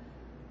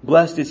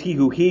 Blessed is he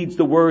who heeds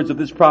the words of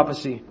this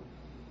prophecy.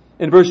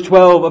 In verse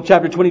 12 of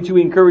chapter 22,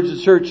 he encourages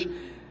the church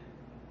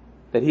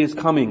that he is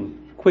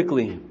coming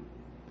quickly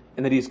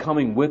and that he is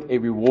coming with a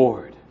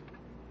reward.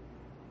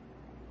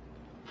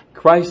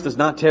 Christ does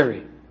not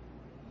tarry.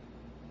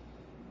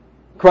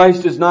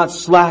 Christ is not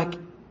slack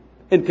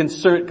in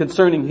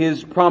concerning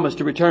his promise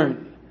to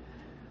return.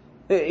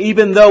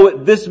 Even though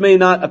this may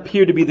not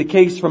appear to be the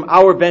case from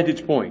our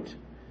vantage point.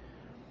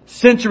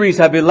 Centuries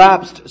have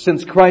elapsed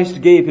since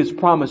Christ gave his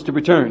promise to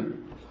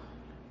return.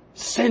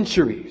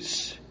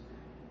 Centuries.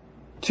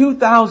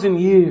 2,000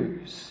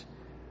 years.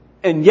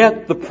 And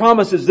yet the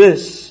promise is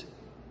this.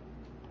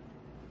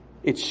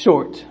 It's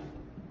short.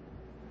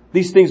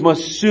 These things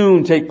must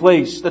soon take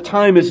place. The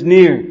time is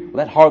near.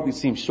 Well, that hardly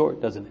seems short,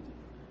 doesn't it?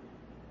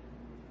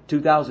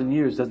 2,000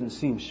 years doesn't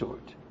seem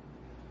short.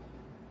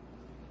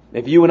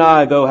 If you and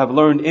I, though, have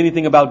learned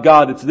anything about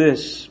God, it's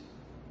this.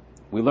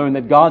 We learned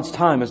that God's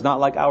time is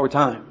not like our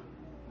time.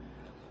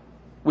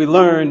 We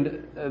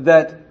learned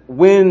that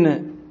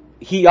when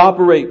He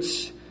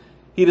operates,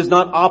 He does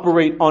not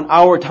operate on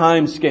our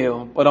time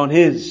scale, but on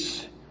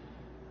His.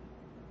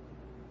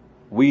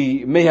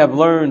 We may have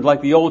learned,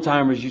 like the old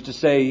timers used to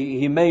say,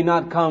 He may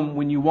not come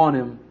when you want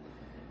Him,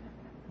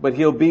 but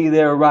He'll be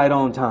there right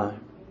on time.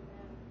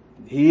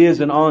 He is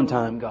an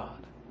on-time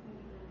God.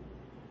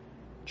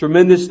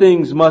 Tremendous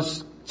things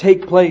must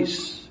take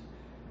place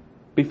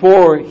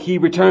before He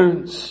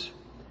returns.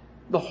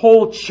 The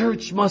whole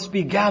church must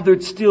be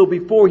gathered still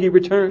before He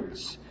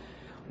returns.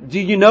 Do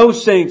you know,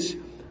 saints,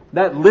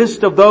 that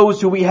list of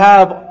those who we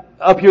have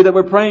up here that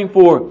we're praying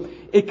for,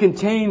 it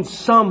contains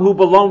some who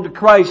belong to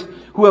Christ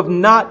who have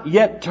not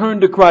yet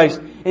turned to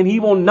Christ, and He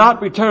will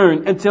not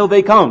return until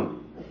they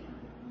come.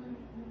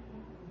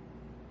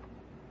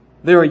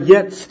 There are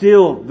yet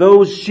still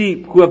those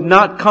sheep who have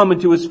not come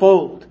into His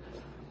fold.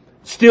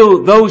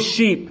 Still those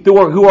sheep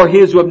who are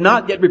His who have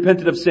not yet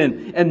repented of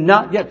sin and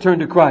not yet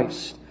turned to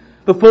Christ.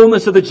 The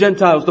fullness of the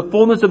Gentiles, the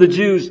fullness of the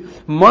Jews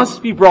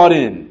must be brought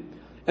in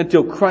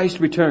until Christ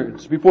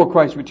returns, before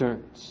Christ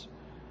returns.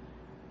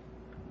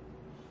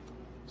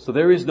 So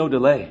there is no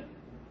delay.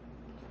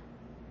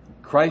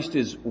 Christ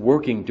is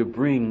working to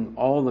bring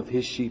all of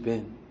His sheep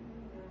in.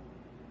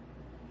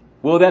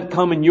 Will that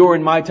come in your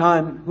and my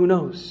time? Who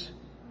knows?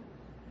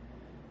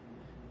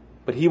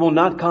 But He will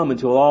not come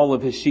until all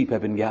of His sheep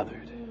have been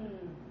gathered.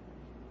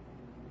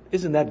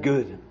 Isn't that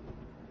good?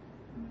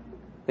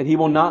 That He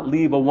will not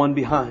leave a one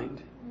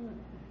behind.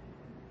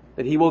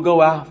 That He will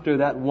go after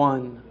that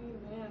one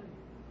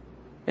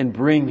and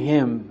bring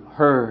him,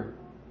 her,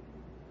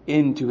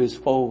 into His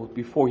fold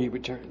before He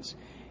returns.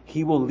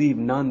 He will leave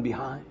none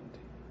behind.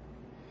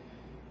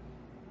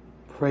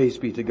 Praise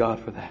be to God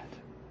for that.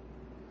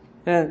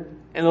 And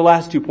the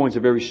last 2 points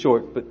are very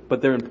short,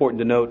 but they're important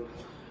to note.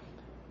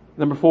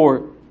 Number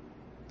 4,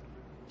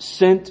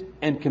 sent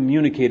and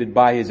communicated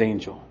by His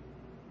angel.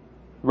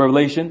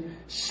 Revelation,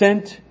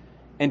 sent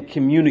and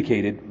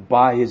communicated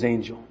by His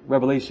angel.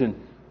 Revelation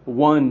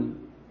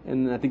 1,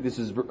 and I think this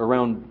is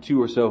around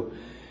 2 or so.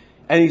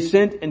 And He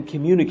sent and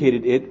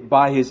communicated it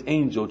by His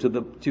angel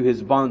to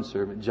His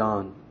bondservant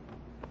John.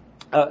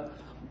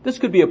 This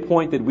could be a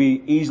point that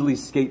we easily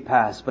skate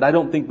past, but I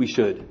don't think we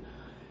should.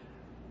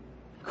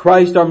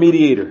 Christ our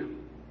mediator,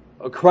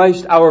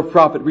 Christ our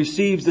prophet,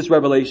 receives this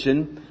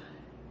revelation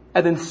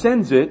and then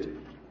sends it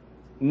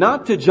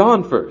not to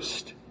John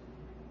first,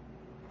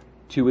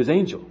 to his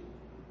angel.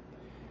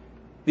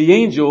 The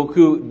angel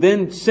who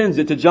then sends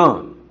it to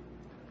John.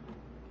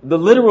 The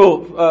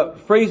literal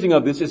phrasing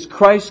of this is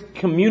Christ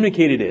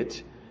communicated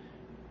it,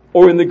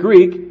 or in the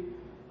Greek,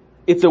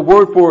 it's a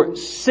word for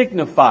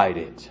signified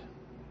it.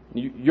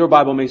 Your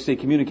Bible may say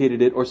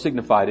communicated it or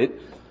signified it.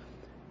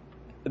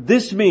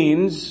 This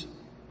means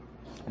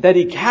that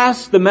he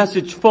cast the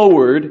message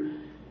forward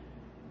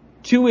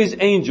to his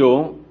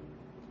angel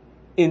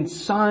in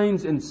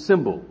signs and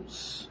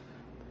symbols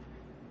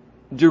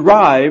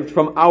derived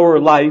from our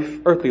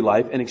life, earthly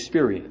life, and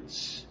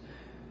experience.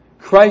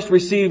 Christ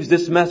receives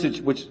this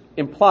message, which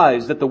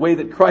implies that the way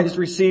that Christ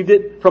received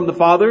it from the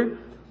Father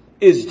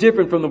is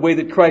different from the way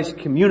that Christ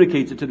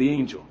communicates it to the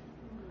angel.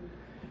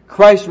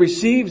 Christ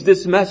receives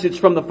this message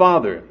from the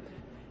Father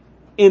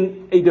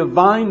in a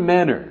divine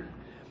manner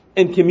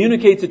and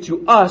communicates it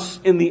to us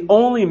in the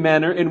only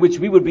manner in which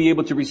we would be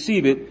able to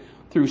receive it,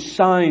 through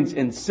signs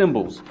and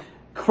symbols.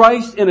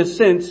 Christ, in a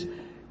sense,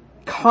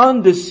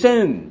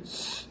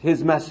 condescends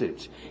his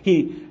message.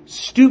 He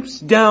stoops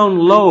down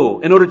low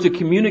in order to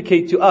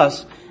communicate to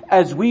us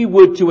as we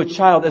would to a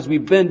child as we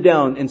bend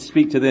down and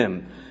speak to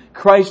them.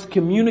 Christ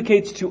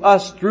communicates to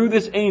us through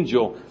this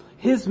angel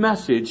his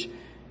message,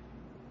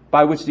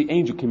 by which the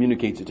angel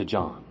communicates it to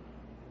John.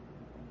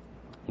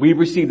 We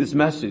receive this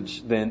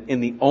message then in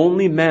the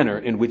only manner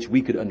in which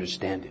we could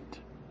understand it.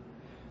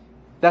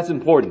 That's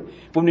important.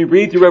 When we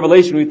read through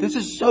Revelation, this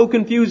is so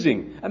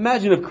confusing.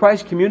 Imagine if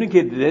Christ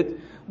communicated it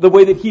the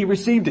way that he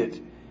received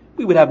it.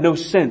 We would have no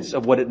sense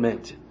of what it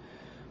meant.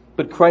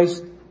 But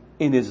Christ,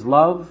 in his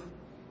love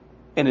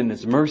and in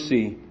his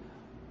mercy,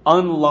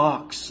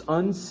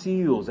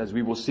 unseals, as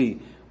we will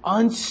see,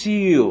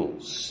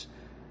 unseals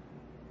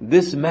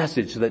this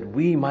message so that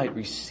we might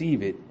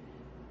receive it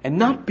and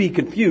not be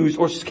confused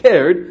or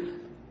scared,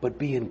 but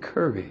be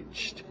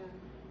encouraged.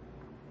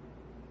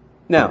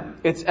 Now,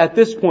 it's at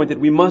this point that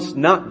we must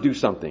not do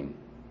something.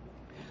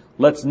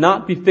 Let's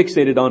not be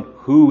fixated on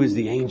who is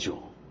the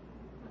angel.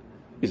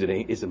 Is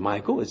it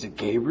Michael? Is it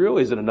Gabriel?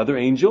 Is it another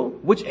angel?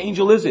 Which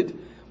angel is it?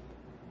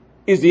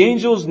 Is the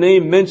angel's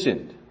name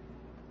mentioned?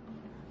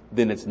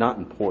 Then it's not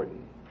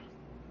important.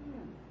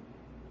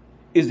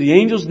 Is the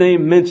angel's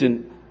name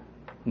mentioned?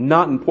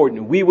 Not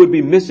important. We would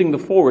be missing the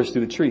forest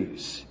through the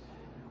trees.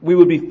 We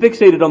would be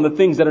fixated on the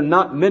things that are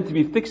not meant to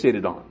be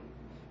fixated on.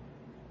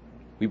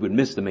 We would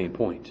miss the main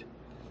point.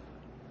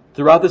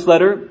 Throughout this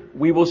letter,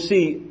 we will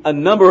see a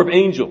number of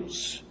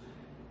angels,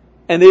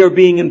 and they are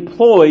being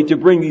employed to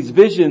bring these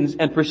visions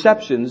and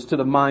perceptions to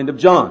the mind of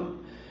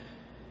John.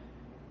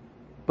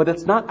 But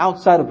that's not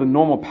outside of the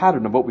normal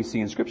pattern of what we see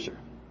in Scripture.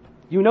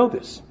 You know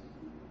this.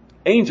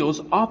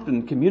 Angels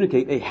often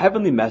communicate a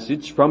heavenly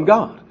message from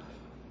God.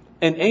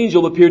 An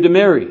angel appeared to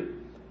Mary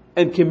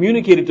and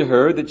communicated to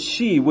her that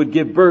she would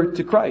give birth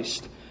to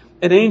Christ.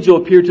 An angel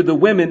appeared to the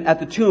women at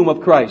the tomb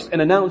of Christ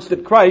and announced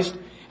that Christ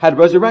had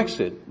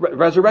resurrected.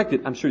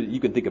 I'm sure that you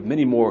can think of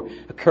many more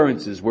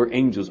occurrences where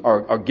angels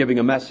are giving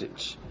a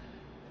message.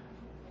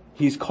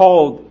 He's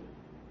called,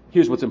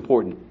 here's what's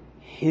important,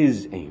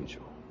 his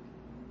angel.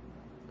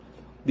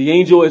 The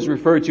angel is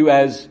referred to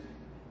as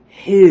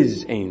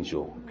his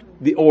angel,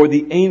 or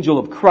the angel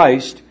of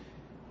Christ.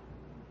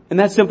 And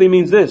that simply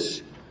means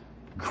this: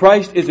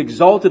 Christ is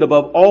exalted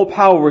above all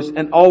powers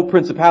and all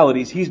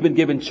principalities. He's been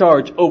given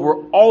charge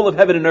over all of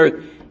heaven and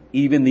earth,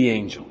 even the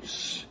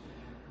angels.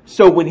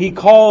 So when he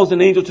calls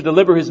an angel to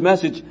deliver his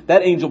message,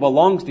 that angel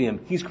belongs to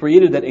him. He's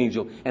created that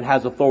angel and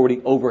has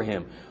authority over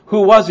him.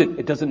 Who was it?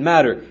 It doesn't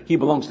matter. He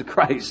belongs to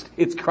Christ.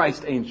 It's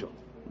Christ's angel.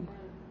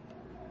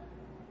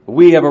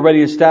 We have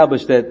already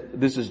established that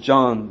this is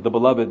John, the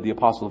beloved, the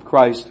apostle of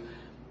Christ,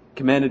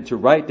 commanded to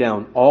write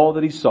down all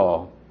that he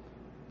saw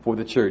for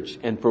the church.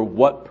 And for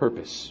what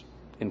purpose?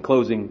 In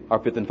closing, our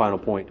fifth and final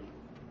point.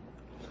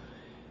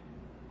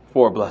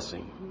 For a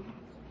blessing.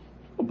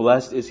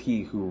 Blessed is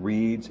he who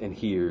reads and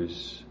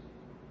hears.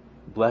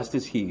 Blessed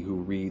is he who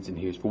reads and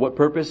hears. For what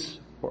purpose?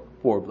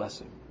 For a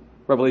blessing.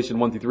 Revelation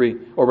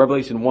 1-3, or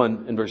Revelation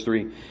 1 and verse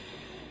 3.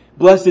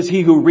 Blessed is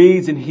he who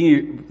reads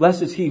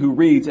blessed is he who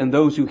reads and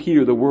those who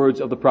hear the words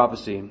of the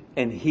prophecy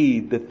and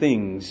heed the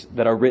things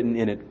that are written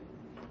in it,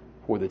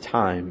 for the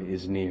time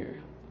is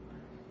near.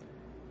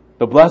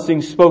 The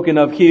blessing spoken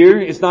of here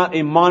is not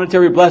a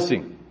monetary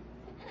blessing.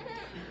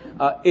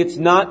 It's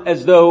not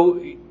as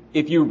though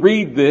if you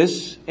read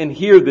this and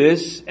hear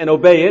this and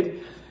obey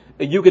it,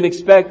 you can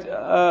expect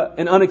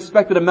an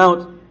unexpected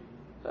amount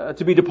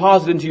to be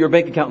deposited into your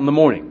bank account in the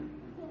morning.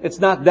 It's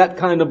not that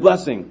kind of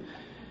blessing.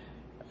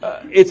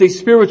 It's a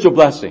spiritual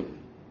blessing.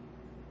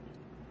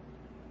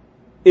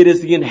 It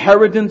is the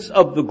inheritance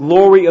of the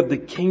glory of the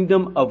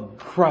kingdom of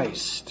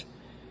Christ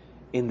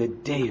in the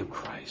day of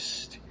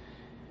Christ.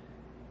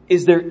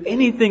 Is there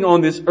anything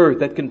on this earth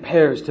that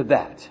compares to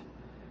that?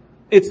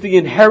 It's the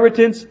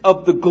inheritance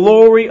of the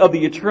glory of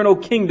the eternal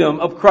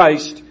kingdom of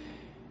Christ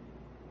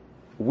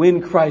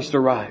when Christ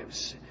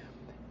arrives.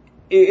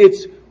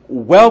 It's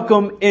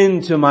welcome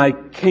into my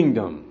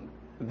kingdom.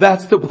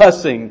 That's the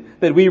blessing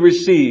that we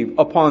receive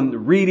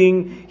upon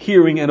reading,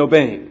 hearing, and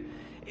obeying.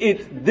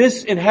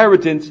 This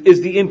inheritance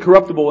is the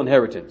incorruptible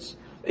inheritance.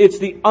 It's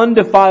the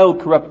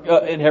undefiled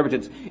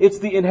inheritance. It's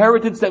the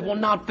inheritance that will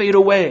not fade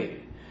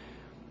away.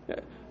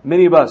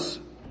 Many of us,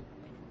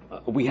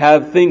 we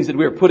have things that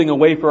we are putting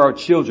away for our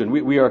children.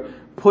 We are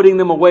putting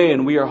them away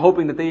and we are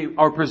hoping that they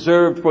are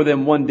preserved for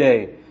them one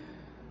day.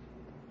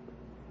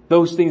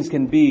 Those things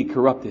can be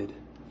corrupted.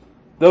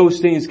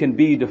 Those things can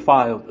be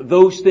defiled.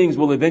 Those things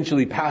will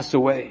eventually pass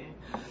away.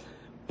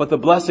 But the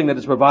blessing that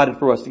is provided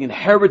for us, the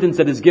inheritance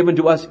that is given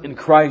to us in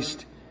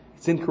Christ,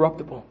 it's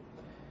incorruptible.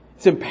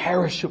 It's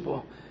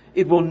imperishable.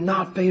 It will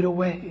not fade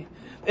away.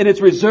 And it's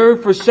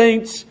reserved for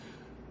saints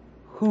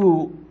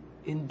who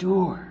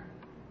endure.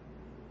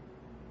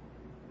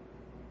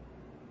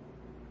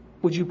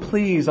 Would you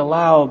please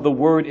allow the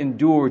word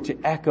endure to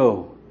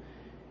echo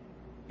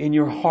in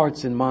your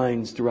hearts and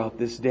minds throughout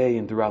this day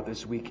and throughout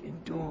this week?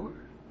 Endure.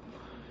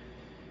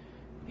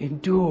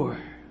 Endure.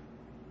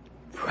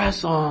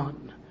 Press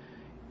on.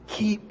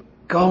 Keep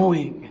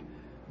going.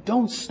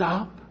 Don't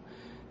stop.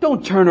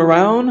 Don't turn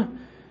around.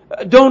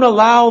 Don't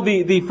allow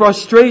the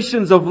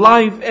frustrations of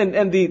life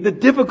and the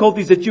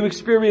difficulties that you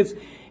experience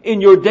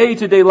in your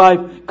day-to-day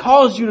life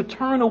cause you to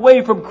turn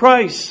away from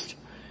Christ.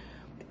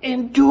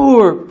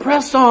 Endure.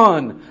 Press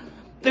on.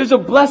 There's a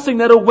blessing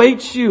that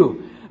awaits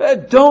you.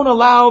 Don't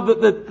allow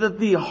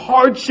the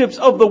hardships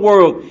of the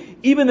world,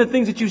 even the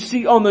things that you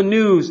see on the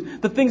news,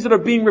 the things that are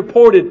being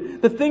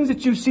reported, the things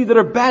that you see that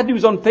are bad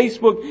news on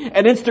Facebook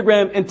and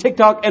Instagram and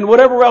TikTok and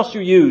whatever else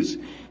you use.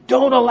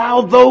 Don't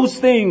allow those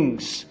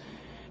things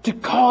to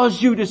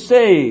cause you to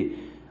say,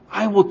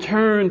 I will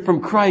turn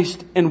from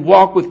Christ and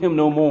walk with Him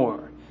no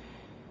more.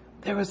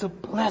 There is a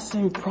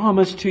blessing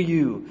promised to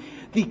you.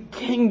 The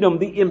kingdom,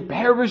 the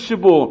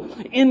imperishable,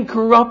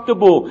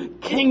 incorruptible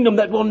kingdom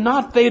that will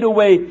not fade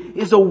away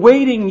is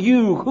awaiting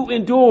you who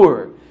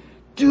endure.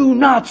 Do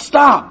not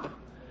stop.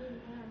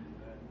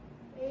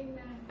 Amen.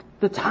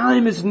 The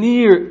time is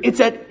near.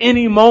 It's at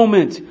any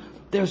moment.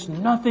 There's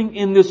nothing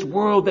in this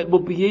world that will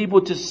be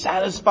able to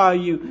satisfy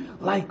you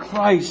like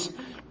Christ.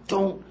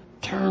 Don't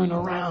turn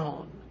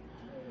around.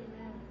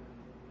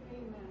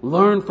 Amen.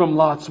 Learn from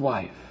Lot's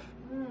wife.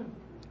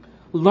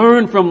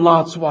 Learn from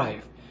Lot's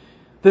wife.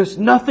 There's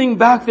nothing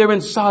back there in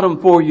Sodom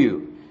for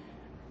you.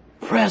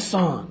 Press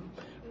on.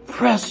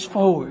 Press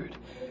forward.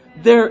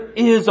 There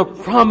is a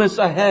promise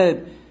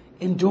ahead.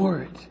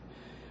 Endure it.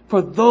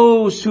 For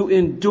those who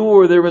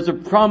endure, there is a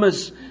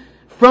promise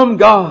from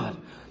God.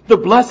 The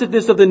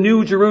blessedness of the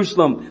New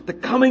Jerusalem. The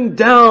coming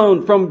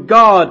down from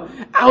God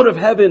out of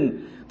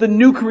heaven. The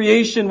new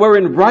creation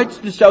wherein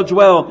righteousness shall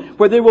dwell.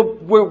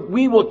 Where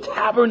we will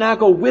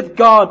tabernacle with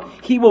God.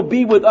 He will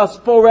be with us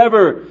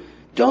forever.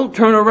 Don't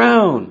turn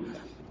around.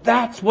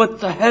 That's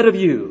what's ahead of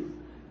you.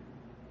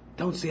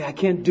 Don't say, I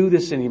can't do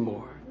this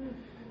anymore.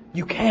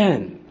 You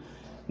can.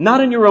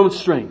 Not in your own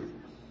strength.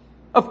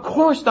 Of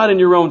course not in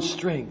your own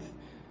strength.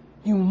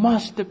 You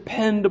must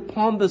depend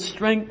upon the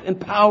strength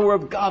and power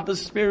of God the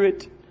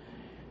Spirit.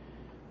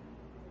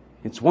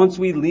 It's once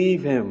we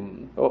leave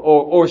Him,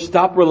 or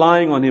stop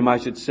relying on Him, I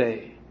should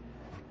say.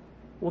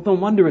 Well, no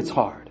wonder it's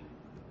hard.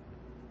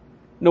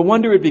 No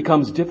wonder it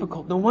becomes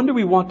difficult. No wonder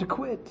we want to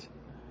quit.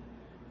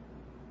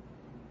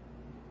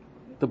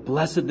 The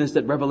blessedness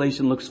that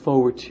Revelation looks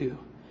forward to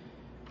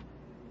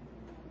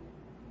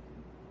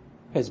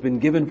has been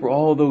given for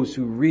all those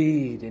who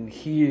read and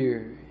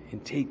hear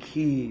and take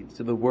heed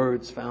to the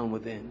words found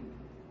within.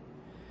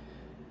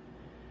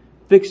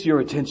 Fix your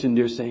attention,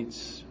 dear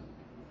saints.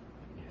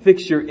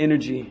 Fix your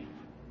energy.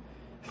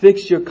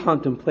 Fix your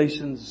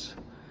contemplations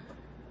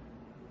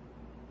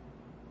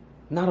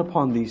not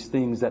upon these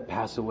things that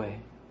pass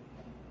away.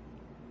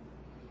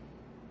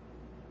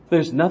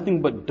 There's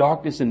nothing but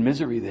darkness and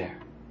misery there.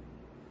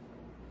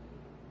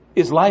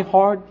 Is life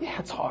hard? Yeah,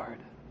 it's hard.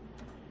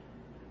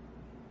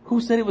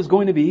 Who said it was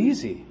going to be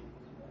easy?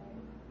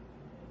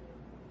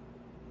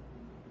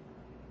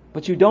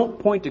 But you don't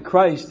point to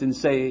Christ and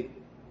say,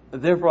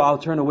 therefore I'll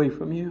turn away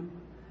from you.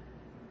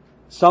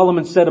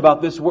 Solomon said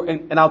about this,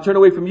 and I'll turn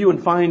away from you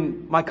and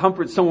find my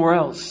comfort somewhere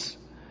else.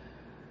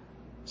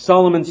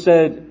 Solomon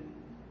said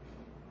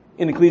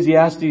in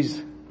Ecclesiastes,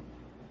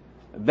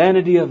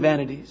 vanity of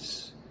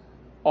vanities,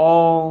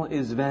 all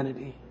is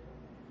vanity.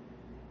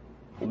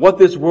 What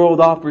this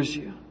world offers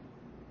you,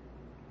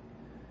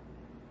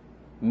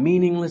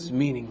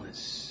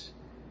 meaningless.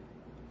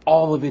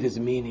 All of it is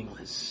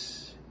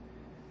meaningless.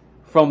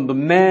 From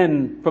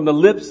the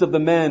lips of the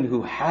man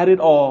who had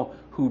it all,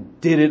 who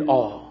did it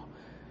all.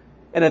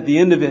 And at the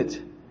end of it,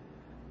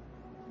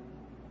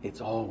 it's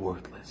all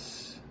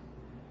worthless.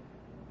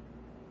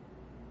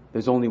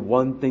 There's only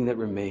one thing that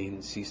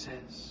remains, he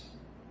says.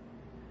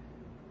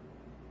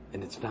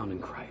 And it's found in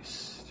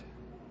Christ.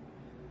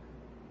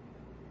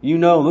 You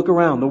know, look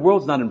around. The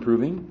world's not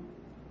improving.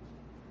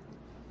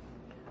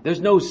 There's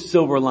no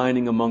silver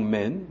lining among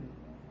men.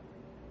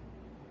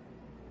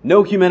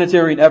 No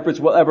humanitarian efforts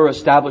will ever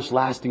establish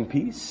lasting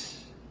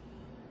peace.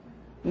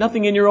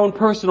 Nothing in your own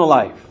personal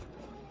life.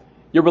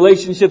 Your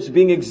relationships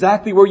being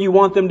exactly where you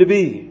want them to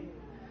be.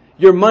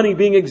 Your money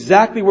being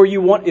exactly where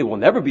you want it. Will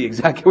never be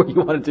exactly where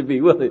you want it to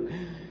be, will it?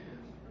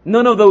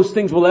 None of those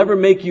things will ever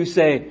make you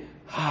say,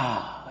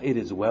 it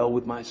is well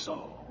with my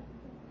soul.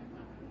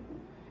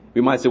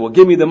 We might say, well,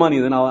 give me the money,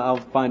 then I'll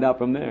find out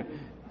from there.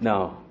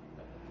 No.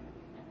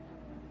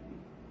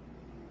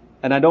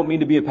 And I don't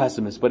mean to be a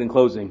pessimist, but in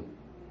closing,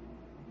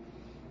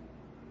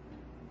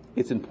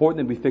 it's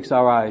important that we fix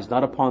our eyes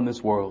not upon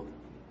this world,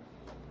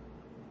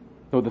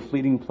 nor the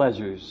fleeting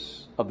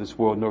pleasures of this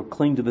world, nor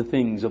cling to the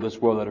things of this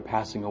world that are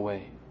passing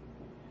away.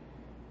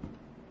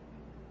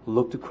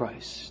 Look to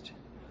Christ.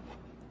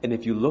 And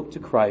if you look to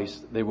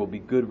Christ, there will be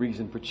good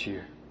reason for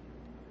cheer.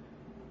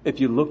 If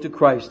you look to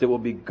Christ, there will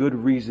be good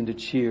reason to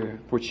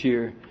cheer.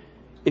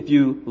 If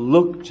you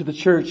look to the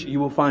church, you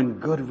will find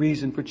good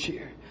reason for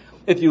cheer.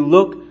 If you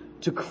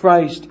look to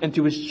Christ and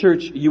to His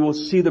church, you will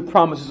see the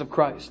promises of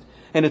Christ.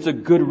 And it's a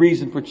good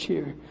reason for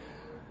cheer.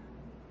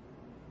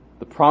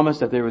 The promise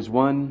that there is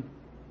one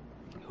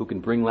who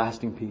can bring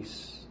lasting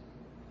peace,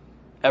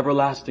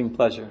 everlasting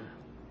pleasure,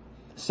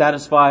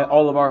 satisfy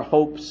all of our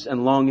hopes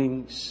and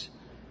longings.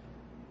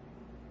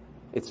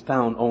 It's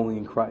found only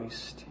in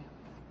Christ.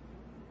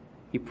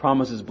 He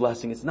promises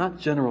blessing. It's not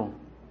general.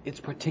 It's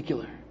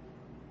particular.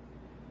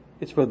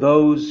 It's for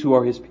those who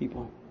are His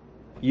people.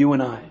 You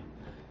and I.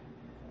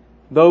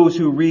 Those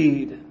who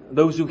read,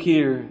 those who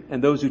hear,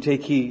 and those who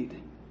take heed.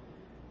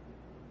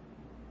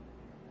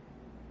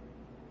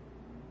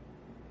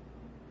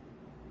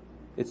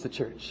 It's the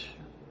church.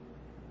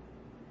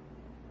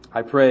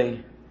 I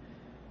pray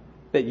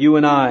that you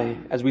and I,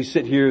 as we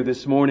sit here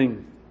this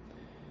morning,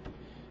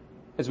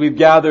 as we've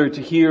gathered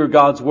to hear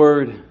God's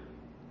Word,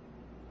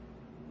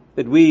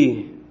 that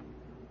we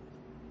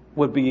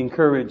would be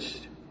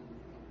encouraged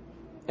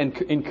and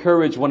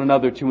encourage one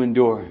another to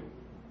endure,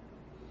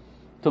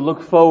 to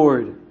look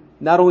forward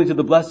not only to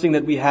the blessing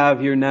that we have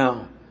here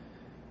now,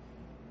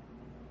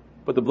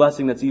 but the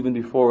blessing that's even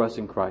before us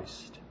in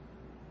Christ.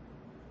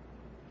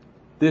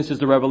 This is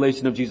the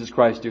revelation of Jesus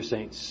Christ, dear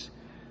saints,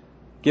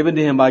 given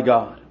to Him by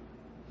God.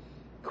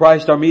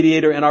 Christ, our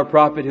mediator and our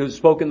prophet, who has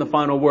spoken the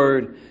final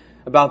word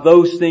about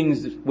those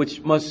things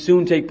which must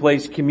soon take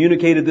place,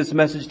 communicated this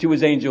message to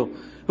His angel,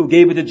 who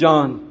gave it to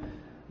John,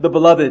 the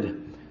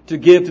beloved, to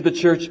give to the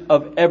church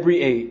of every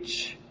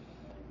age,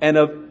 and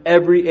of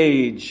every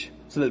age,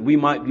 so that we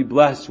might be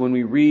blessed when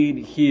we read,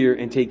 hear,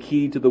 and take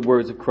heed to the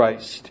words of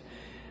Christ.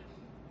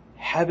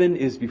 Heaven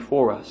is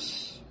before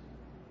us.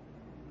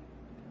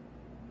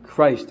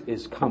 Christ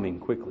is coming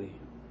quickly.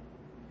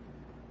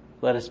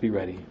 Let us be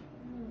ready.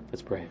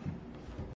 Let's pray.